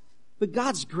mess. But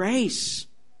God's grace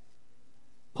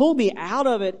pulled me out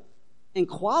of it and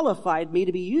qualified me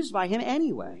to be used by him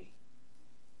anyway.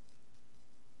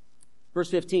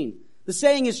 Verse 15. The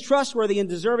saying is trustworthy and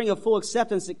deserving of full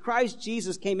acceptance that Christ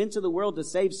Jesus came into the world to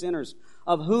save sinners,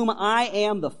 of whom I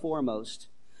am the foremost.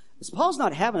 Paul's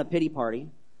not having a pity party.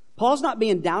 Paul's not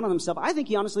being down on himself. I think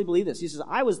he honestly believed this. He says,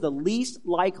 I was the least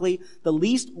likely, the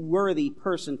least worthy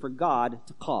person for God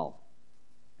to call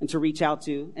and to reach out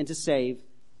to and to save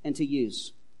and to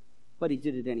use. but he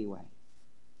did it anyway.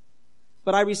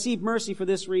 But I received mercy for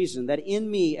this reason, that in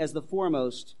me, as the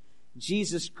foremost,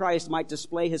 Jesus Christ might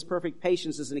display his perfect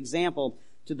patience as an example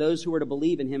to those who are to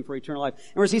believe in him for eternal life.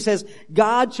 And whereas he says,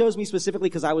 God chose me specifically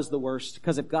because I was the worst.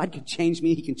 Because if God could change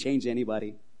me, he can change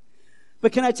anybody.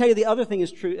 But can I tell you the other thing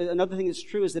is true? Another thing that's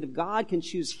true is that if God can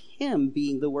choose him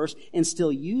being the worst and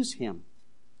still use him,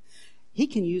 he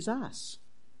can use us.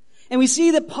 And we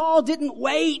see that Paul didn't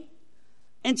wait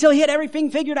until he had everything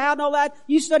figured out and all that.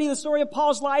 You study the story of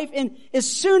Paul's life, and as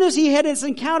soon as he had his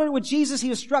encounter with Jesus, he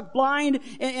was struck blind,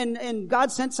 and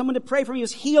God sent someone to pray for him. He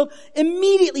was healed.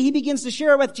 Immediately, he begins to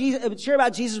share about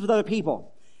Jesus with other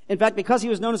people. In fact, because he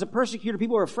was known as a persecutor,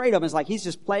 people were afraid of him. It's like he's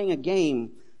just playing a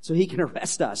game so he can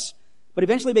arrest us. But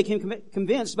eventually became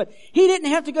convinced. But he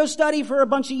didn't have to go study for a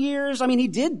bunch of years. I mean, he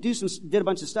did a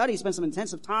bunch of study, spent some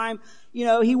intensive time. You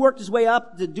know, he worked his way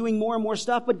up to doing more and more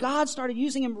stuff. But God started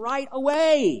using him right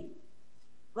away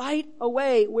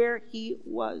where he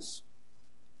was.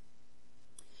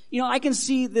 You know, I can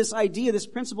see this idea, this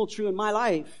principle true in my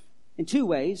life in two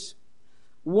ways.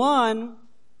 One,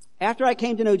 after I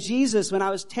came to know Jesus when I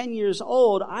was 10 years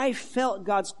old, I felt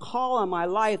God's call on my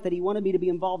life that he wanted me to be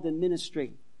involved in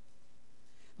ministry.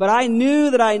 But I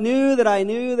knew that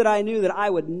I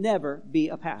would never be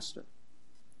a pastor.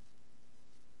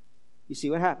 You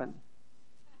see what happened?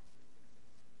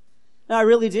 And I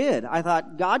really did. I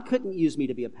thought God couldn't use me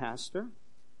to be a pastor.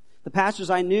 The pastors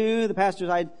I knew, the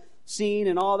pastors I'd seen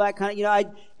and all that kind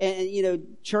of,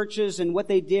 churches and what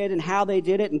they did and how they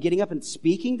did it and getting up and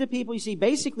speaking to people. You see,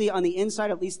 basically on the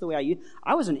inside, at least the way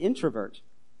I was an introvert.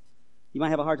 You might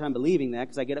have a hard time believing that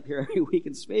because I get up here every week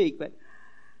and speak, but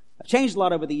I've changed a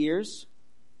lot over the years.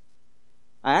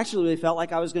 I actually really felt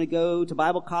like I was going to go to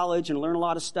Bible college and learn a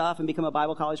lot of stuff and become a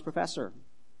Bible college professor.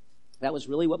 That was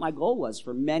really what my goal was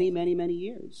for many, many, many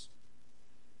years.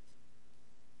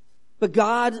 But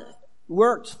God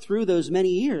worked through those many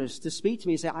years to speak to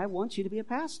me and say, I want you to be a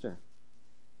pastor.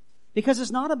 Because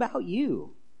it's not about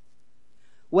you.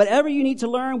 Whatever you need to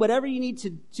learn, whatever you need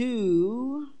to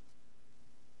do,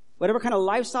 whatever kind of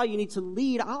lifestyle you need to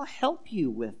lead, I'll help you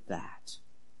with that.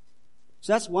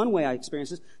 So that's one way I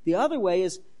experience this. The other way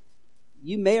is,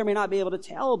 you may or may not be able to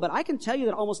tell, but I can tell you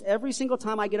that almost every single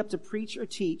time I get up to preach or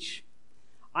teach,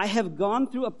 I have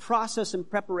gone through a process in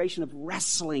preparation of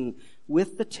wrestling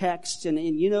with the text. And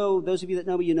you know, those of you that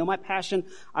know me, you know my passion.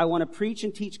 I want to preach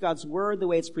and teach God's word the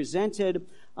way it's presented,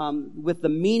 with the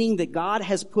meaning that God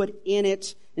has put in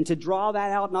it, and to draw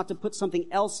that out, not to put something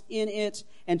else in it,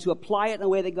 and to apply it in a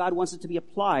way that God wants it to be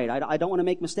applied. I don't want to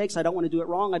make mistakes. I don't want to do it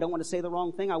wrong. I don't want to say the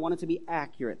wrong thing. I want it to be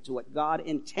accurate to what God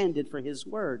intended for his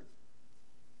word.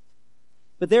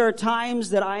 But there are times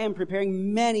that I am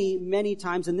preparing many, many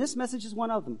times, and this message is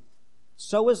one of them.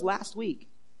 So was last week.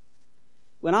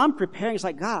 When I'm preparing, it's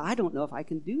like, God, I don't know if I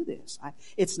can do this.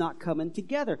 It's not coming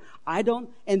together. And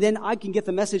then I can get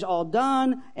the message all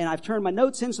done, and I've turned my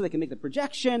notes in so they can make the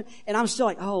projection, and I'm still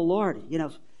like, oh Lord,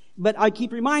 but I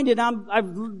keep reminded,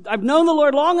 I've known the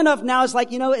Lord long enough now, it's like,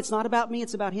 it's not about me,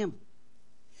 it's about him.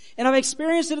 And I've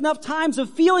experienced it enough times of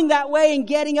feeling that way and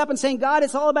getting up and saying, God,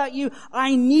 it's all about you.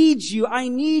 I need you. I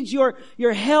need your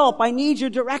help. I need your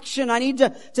direction. I need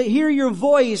to hear your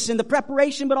voice in the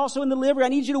preparation, but also in the delivery. I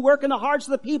need you to work in the hearts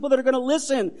of the people that are going to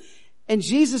listen. And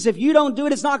Jesus, if you don't do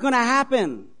it, it's not going to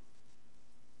happen.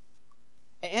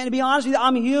 And to be honest with you,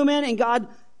 I'm human, and God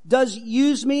does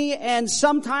use me, and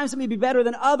sometimes it may be better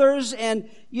than others, and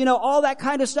all that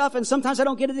kind of stuff, and sometimes I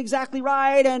don't get it exactly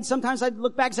right, and sometimes I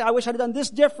look back and say, I wish I'd have done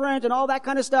this different, and all that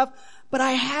kind of stuff. But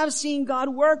I have seen God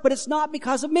work, but it's not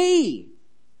because of me.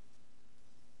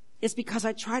 It's because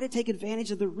I try to take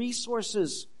advantage of the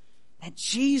resources that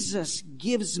Jesus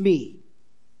gives me.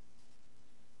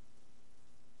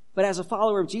 But as a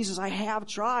follower of Jesus, I have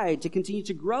tried to continue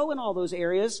to grow in all those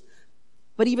areas.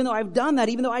 But even though I've done that,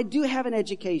 even though I do have an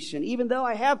education, even though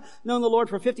I have known the Lord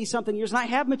for 50-something years, and I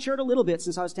have matured a little bit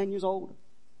since I was 10 years old,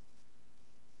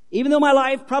 even though my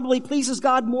life probably pleases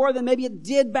God more than maybe it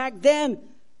did back then,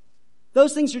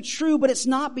 those things are true, but it's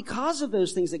not because of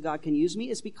those things that God can use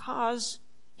me. It's because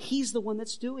he's the one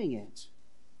that's doing it.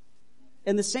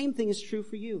 And the same thing is true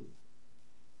for you.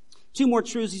 Two more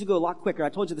truths. These will go a lot quicker. I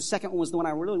told you the second one was the one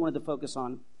I really wanted to focus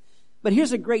on. But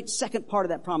here's a great second part of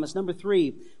that promise. Number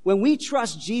 3, when we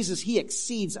trust Jesus, he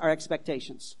exceeds our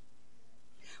expectations.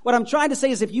 What I'm trying to say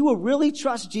is if you will really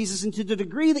trust Jesus, and to the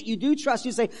degree that you do trust,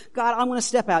 you say, God, I'm going to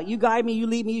step out. You guide me, you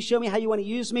lead me, you show me how you want to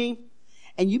use me.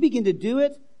 And you begin to do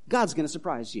it, God's going to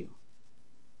surprise you.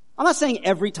 I'm not saying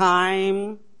every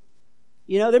time.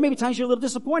 There may be times you're a little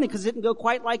disappointed because it didn't go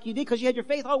quite like you did because you had your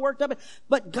faith all worked up.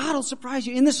 But God will surprise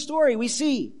you. In this story, we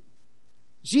see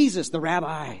Jesus, the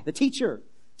rabbi, the teacher,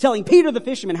 telling Peter the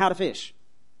fisherman how to fish.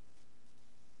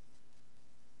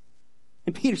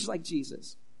 And Peter's like,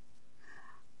 Jesus,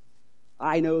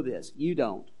 I know this. You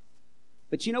don't.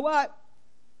 But you know what?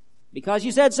 Because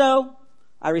you said so,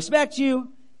 I respect you.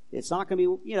 It's not going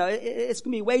to be, it's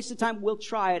going to be a waste of time. We'll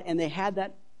try it. And they had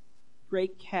that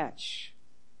great catch.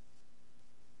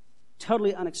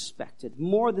 Totally unexpected.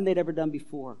 More than they'd ever done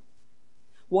before.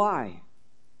 Why?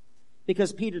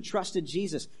 Because Peter trusted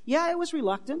Jesus. Yeah, it was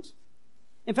reluctant.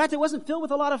 In fact, it wasn't filled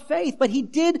with a lot of faith, but he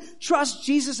did trust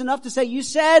Jesus enough to say, you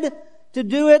said to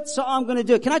do it, so I'm going to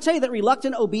do it. Can I tell you that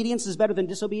reluctant obedience is better than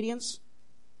disobedience?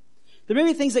 There may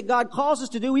be things that God calls us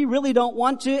to do we really don't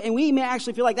want to, and we may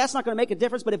actually feel like that's not going to make a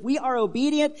difference, but if we are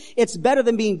obedient, it's better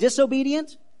than being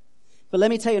disobedient. But let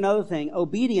me tell you another thing.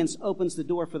 Obedience opens the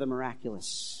door for the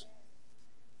miraculous.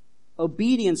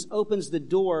 Obedience opens the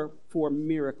door for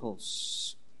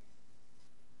miracles.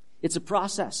 It's a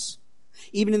process.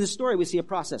 Even in the story, we see a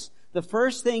process. The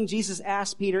first thing Jesus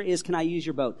asked Peter is, can I use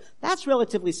your boat? That's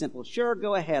relatively simple. Sure,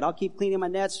 go ahead. I'll keep cleaning my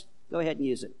nets. Go ahead and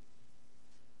use it.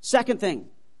 Second thing,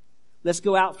 let's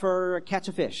go out for a catch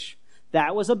a fish.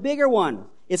 That was a bigger one.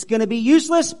 It's going to be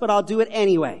useless, but I'll do it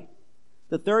anyway.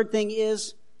 The third thing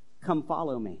is, come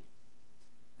follow me.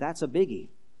 That's a biggie.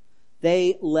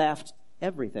 They left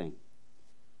everything.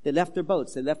 They left their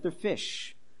boats. They left their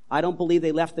fish. I don't believe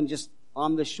they left them just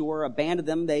on the shore, abandoned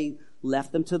them. They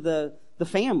left them to the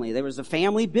family. There was a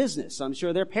family business. I'm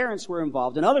sure their parents were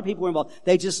involved and other people were involved.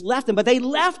 They just left them, but they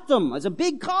left them. It's a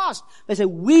big cost. They said,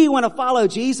 we want to follow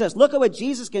Jesus. Look at what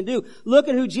Jesus can do. Look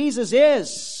at who Jesus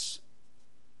is.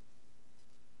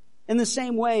 In the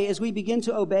same way, as we begin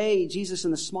to obey Jesus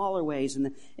in the smaller ways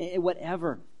and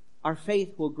whatever, our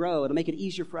faith will grow. It'll make it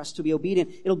easier for us to be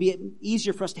obedient. It'll be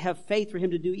easier for us to have faith for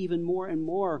Him to do even more and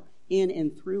more in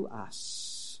and through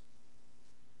us.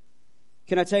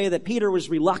 Can I tell you that Peter was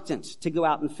reluctant to go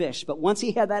out and fish, but once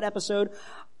he had that episode,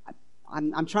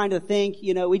 I'm trying to think,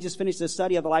 we just finished a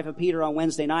study of the life of Peter on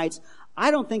Wednesday nights.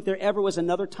 I don't think there ever was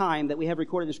another time that we have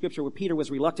recorded in Scripture where Peter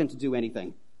was reluctant to do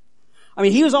anything. I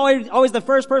mean, he was always the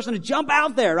first person to jump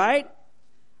out there, right?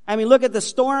 I mean, look at the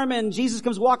storm and Jesus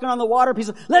comes walking on the water. He's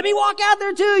like, let me walk out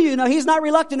there too. He's not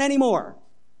reluctant anymore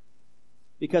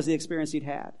because of the experience he'd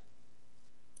had.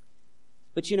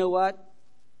 But you know what?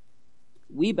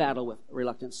 We battle with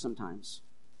reluctance sometimes.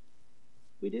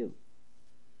 We do.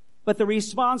 But the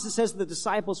response, it says the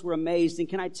disciples were amazed. And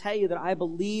can I tell you that I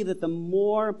believe that the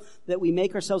more that we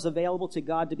make ourselves available to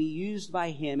God to be used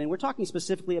by Him, and we're talking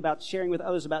specifically about sharing with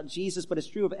others about Jesus, but it's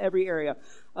true of every area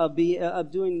of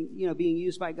being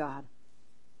used by God,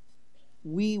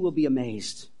 we will be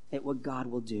amazed at what God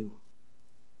will do.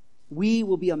 We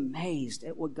will be amazed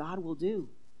at what God will do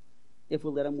if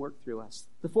we'll let Him work through us.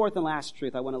 The fourth and last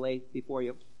truth I want to lay before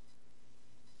you.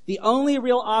 The only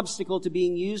real obstacle to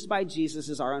being used by Jesus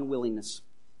is our unwillingness.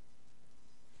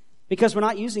 Because we're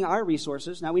not using our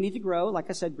resources. Now we need to grow. Like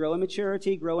I said, grow in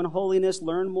maturity, grow in holiness,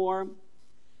 learn more.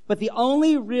 But the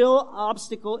only real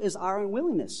obstacle is our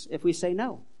unwillingness if we say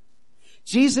no.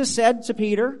 Jesus said to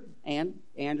Peter and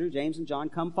Andrew, James, and John,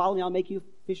 come follow me, I'll make you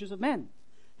fishers of men.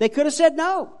 They could have said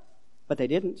no, but they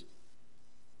didn't.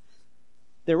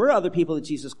 There were other people that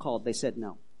Jesus called. They said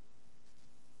no.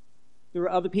 There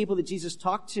were other people that Jesus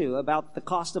talked to about the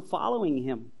cost of following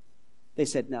Him. They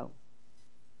said no.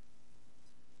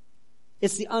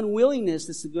 It's the unwillingness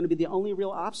that's going to be the only real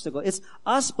obstacle. It's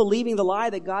us believing the lie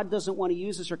that God doesn't want to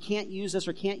use us or can't use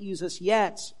us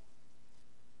yet.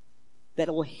 That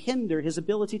it will hinder His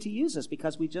ability to use us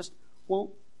because we just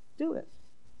won't do it.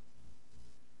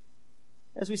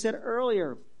 As we said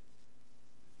earlier,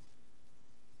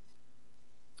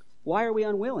 why are we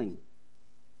unwilling?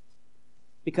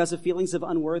 Because of feelings of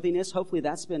unworthiness. Hopefully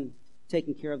that's been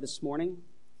taken care of this morning.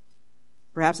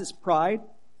 Perhaps it's pride.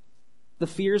 The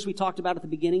fears we talked about at the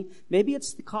beginning. Maybe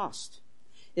it's the cost.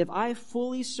 If I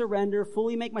fully surrender,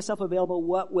 fully make myself available,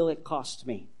 what will it cost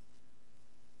me?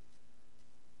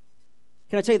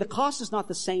 Can I tell you, the cost is not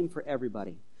the same for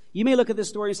everybody. You may look at this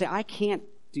story and say, I can't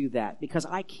do that because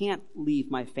I can't leave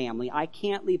my family. I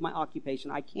can't leave my occupation.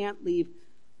 I can't leave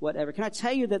whatever. Can I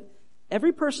tell you that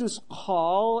every person's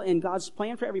call and God's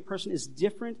plan for every person is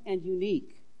different and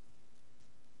unique.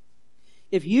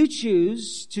 If you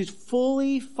choose to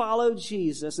fully follow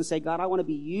Jesus and say, God, I want to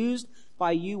be used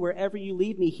by you wherever you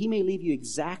lead me, He may leave you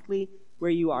exactly where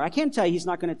you are. I can't tell you He's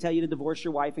not going to tell you to divorce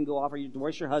your wife and go off, or you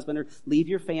divorce your husband or leave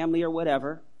your family or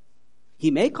whatever. He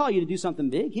may call you to do something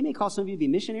big. He may call some of you to be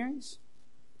missionaries.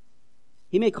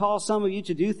 He may call some of you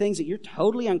to do things that you're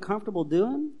totally uncomfortable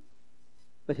doing.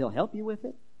 But He'll help you with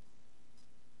it.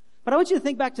 But I want you to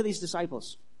think back to these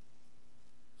disciples.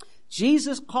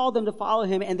 Jesus called them to follow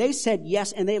him, and they said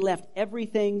yes, and they left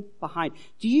everything behind.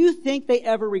 Do you think they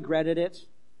ever regretted it?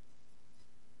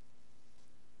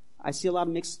 I see a lot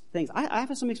of mixed things. I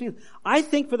have some mixed feelings. I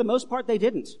think for the most part they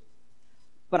didn't.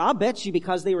 But I'll bet you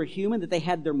because they were human that they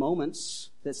had their moments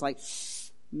that's like,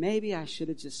 maybe I should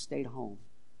have just stayed home.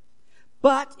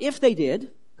 But if they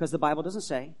did, because the Bible doesn't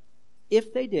say,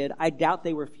 if they did, I doubt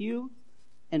they were few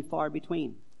and far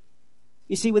between.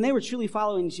 You see, when they were truly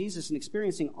following Jesus and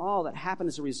experiencing all that happened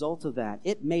as a result of that,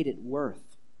 it made it worth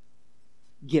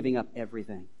giving up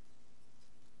everything.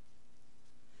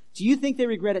 Do you think they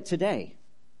regret it today?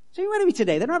 So you me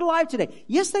today. They're not alive today.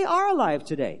 Yes, they are alive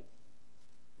today.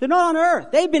 They're not on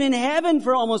earth. They've been in heaven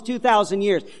for almost 2,000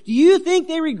 years. Do you think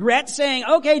they regret saying,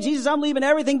 okay, Jesus, I'm leaving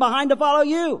everything behind to follow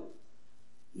you?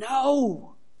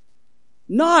 No.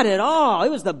 Not at all. It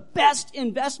was the best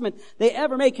investment they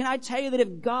ever made. Can I tell you that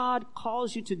if God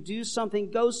calls you to do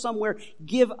something, go somewhere,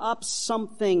 give up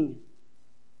something.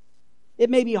 It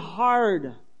may be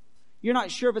hard. You're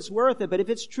not sure if it's worth it, but if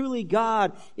it's truly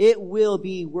God, it will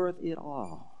be worth it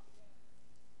all.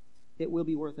 It will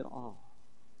be worth it all.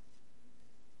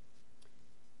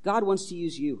 God wants to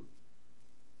use you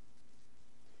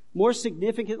more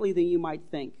significantly than you might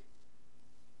think.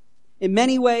 In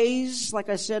many ways, like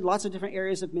I said, lots of different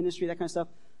areas of ministry, that kind of stuff,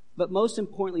 but most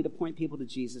importantly, to point people to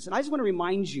Jesus. And I just want to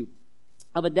remind you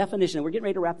of a definition. We're getting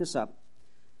ready to wrap this up.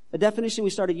 A definition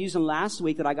we started using last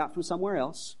week that I got from somewhere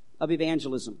else of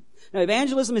evangelism. Now,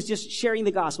 evangelism is just sharing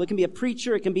the gospel. It can be a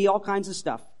preacher. It can be all kinds of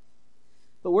stuff.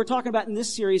 But we're talking about in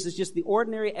this series is just the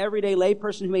ordinary, everyday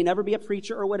layperson who may never be a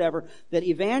preacher or whatever, that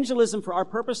evangelism for our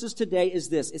purposes today is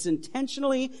this. It's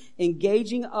intentionally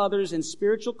engaging others in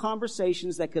spiritual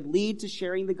conversations that could lead to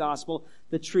sharing the gospel,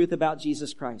 the truth about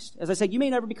Jesus Christ. As I said, you may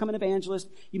never become an evangelist.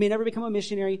 You may never become a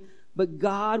missionary, but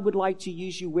God would like to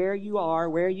use you where you are,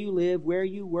 where you live, where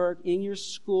you work, in your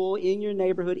school, in your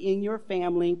neighborhood, in your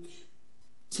family,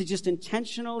 to just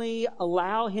intentionally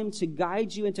allow him to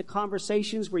guide you into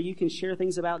conversations where you can share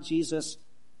things about Jesus.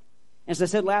 As I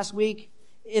said last week,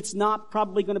 it's not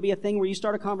probably going to be a thing where you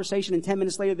start a conversation and 10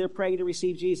 minutes later they're praying to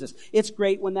receive Jesus. It's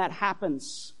great when that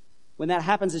happens. When that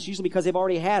happens, it's usually because they've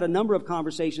already had a number of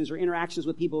conversations or interactions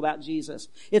with people about Jesus.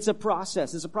 It's a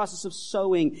process. It's a process of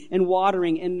sowing and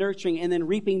watering and nurturing and then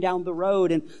reaping down the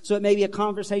road. And so it may be a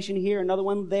conversation here, another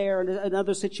one there,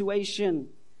 another situation.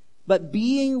 But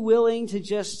being willing to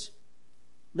just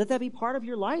let that be part of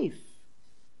your life.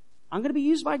 I'm going to be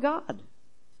used by God.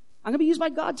 I'm going to be used by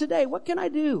God today. What can I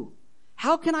do?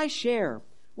 How can I share?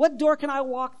 What door can I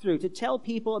walk through to tell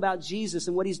people about Jesus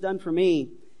and what he's done for me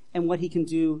and what he can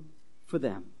do for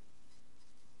them?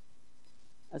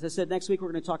 As I said, next week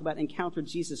we're going to talk about Encounter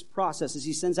Jesus process. As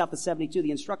he sends out the 72,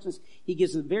 the instructions, he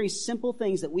gives them very simple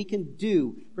things that we can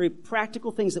do, very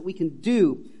practical things that we can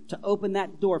do to open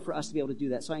that door for us to be able to do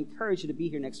that. So I encourage you to be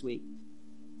here next week.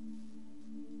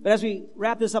 But as we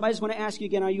wrap this up, I just want to ask you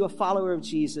again, are you a follower of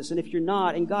Jesus? And if you're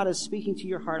not, and God is speaking to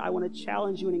your heart, I want to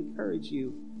challenge you and encourage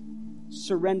you.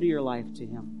 Surrender your life to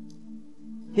him.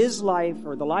 His life,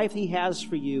 or the life he has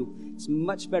for you, is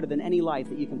much better than any life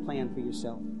that you can plan for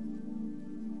yourself.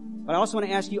 But I also want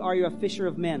to ask you, are you a fisher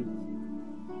of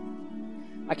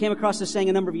men? I came across this saying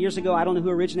a number of years ago. I don't know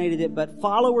who originated it, but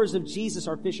followers of Jesus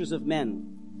are fishers of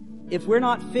men. If we're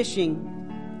not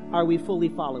fishing, are we fully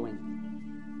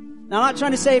following? Now, I'm not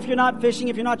trying to say if you're not fishing,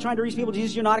 if you're not trying to reach people to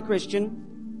Jesus, you're not a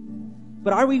Christian.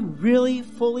 But are we really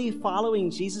fully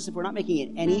following Jesus if we're not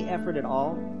making any effort at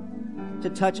all to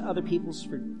touch other people's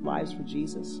lives for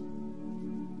Jesus?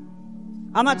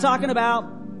 I'm not talking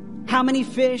about how many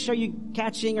fish are you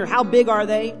catching or how big are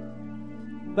they?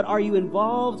 But are you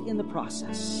involved in the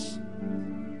process?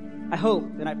 I hope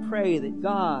and I pray that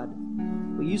God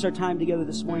will use our time together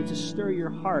this morning to stir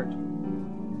your heart.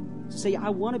 To say, I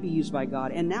want to be used by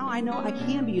God. And now I know I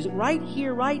can be used. Right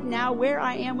here, right now, where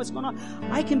I am, what's going on,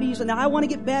 I can be used. Now I want to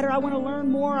get better. I want to learn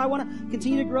more. I want to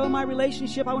continue to grow my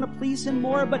relationship. I want to please him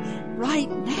more. But right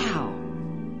now,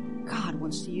 God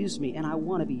wants to use me and I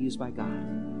want to be used by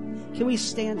God. Can we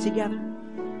stand together?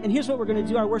 And here's what we're going to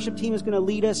do. Our worship team is going to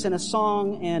lead us in a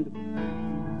song, and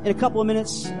in a couple of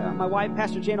minutes, my wife,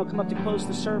 Pastor Jane, will come up to close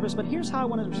the service. But here's how I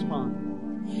want to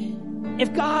respond.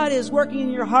 If God is working in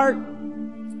your heart,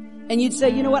 and you'd say,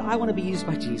 you know what? I want to be used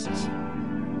by Jesus.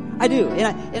 I do.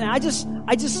 And I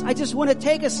just want to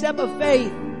take a step of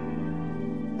faith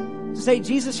to say,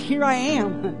 Jesus, here I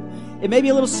am. It may be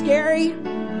a little scary,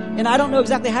 and I don't know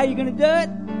exactly how you're going to do it.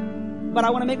 But I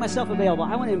want to make myself available.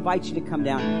 I want to invite you to come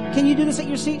down. Can you do this at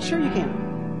your seat? Sure you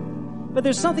can. But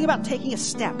there's something about taking a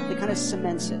step that kind of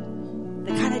cements it.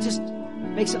 That kind of just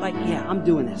makes it like, yeah, I'm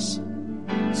doing this.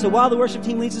 So while the worship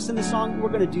team leads us in the song, we're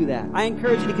going to do that. I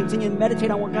encourage you to continue and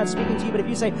meditate on what God's speaking to you. But if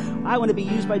you say, I want to be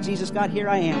used by Jesus, God, here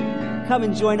I am. Come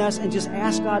and join us and just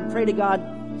ask God, pray to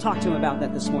God, talk to Him about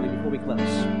that this morning before we close.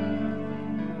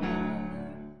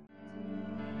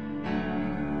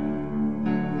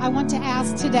 I want to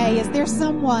ask today, is there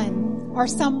someone or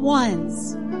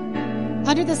someones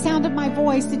under the sound of my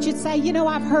voice that you'd say, you know,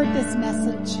 I've heard this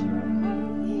message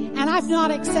and I've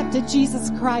not accepted Jesus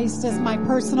Christ as my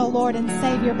personal Lord and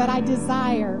Savior, but I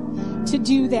desire to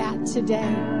do that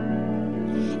today.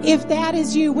 If that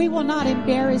is you, we will not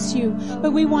embarrass you,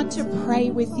 but we want to pray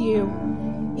with you.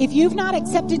 If you've not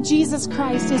accepted Jesus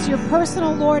Christ as your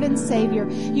personal Lord and Savior,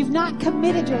 you've not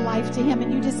committed your life to Him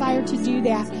and you desire to do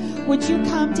that, would you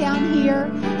come down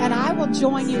here and I will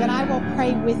join you and I will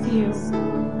pray with you.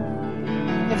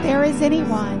 If there is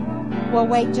anyone, we'll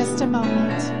wait just a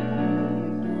moment.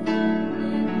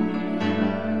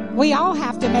 We all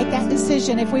have to make that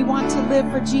decision. If we want to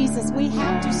live for Jesus, we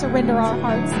have to surrender our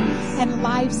hearts and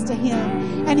lives to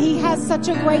Him. And He has such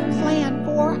a great plan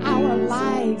for our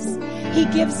lives. He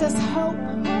gives us hope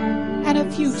and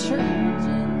a future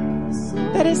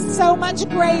that is so much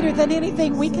greater than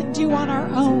anything we can do on our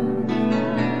own.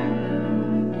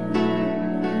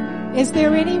 Is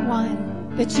there anyone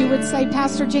that you would say,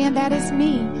 Pastor Jan, that is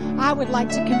me. I would like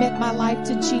to commit my life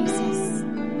to Jesus.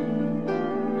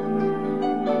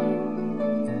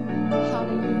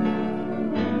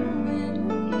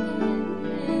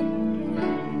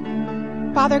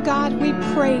 Father God, we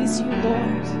praise you,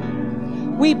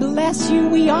 Lord. We bless you,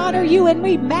 we honor you, and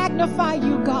we magnify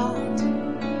you, God.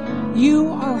 You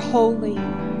are holy,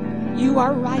 you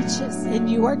are righteous, and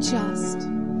you are just.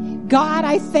 God,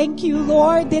 I thank you,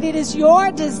 Lord, that it is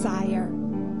your desire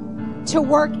to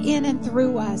work in and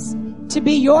through us, to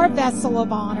be your vessel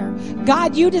of honor.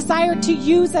 God, you desire to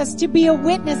use us to be a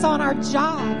witness on our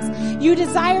jobs. You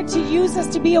desire to use us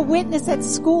to be a witness at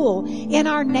school, in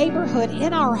our neighborhood,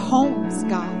 in our homes,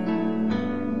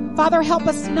 God. Father, help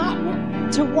us not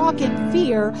to walk in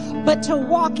fear, but to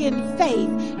walk in faith,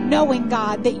 knowing,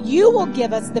 God, that you will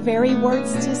give us the very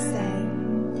words to say.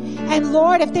 And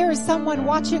Lord, if there is someone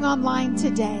watching online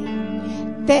today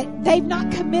that they've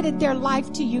not committed their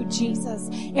life to you, Jesus.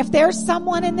 If there's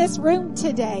someone in this room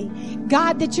today,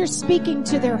 God, that you're speaking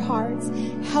to their hearts,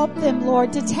 help them,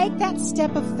 Lord, to take that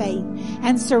step of faith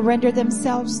and surrender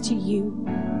themselves to you.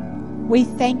 We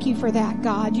thank you for that,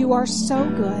 God. You are so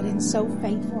good and so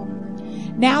faithful.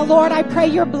 Now, Lord, I pray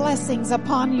your blessings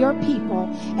upon your people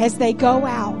as they go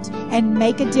out and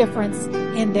make a difference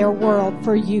in their world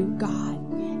for you, God.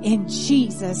 In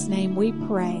Jesus' name we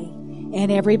pray. And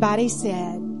everybody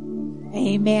said,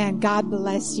 amen. God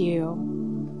bless you.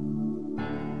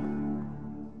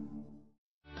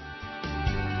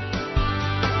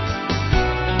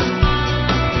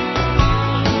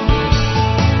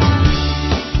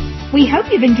 We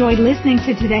hope you've enjoyed listening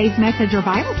to today's message or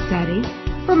Bible study.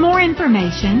 For more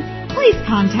information, please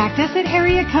contact us at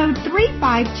area code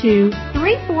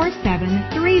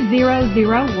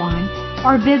 352-347-3001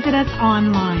 or visit us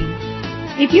online.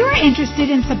 If you are interested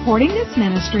in supporting this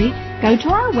ministry, go to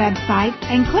our website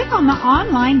and click on the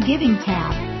online giving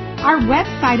tab. Our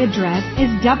website address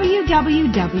is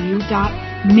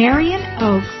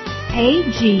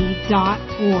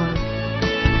www.marionoaksag.org.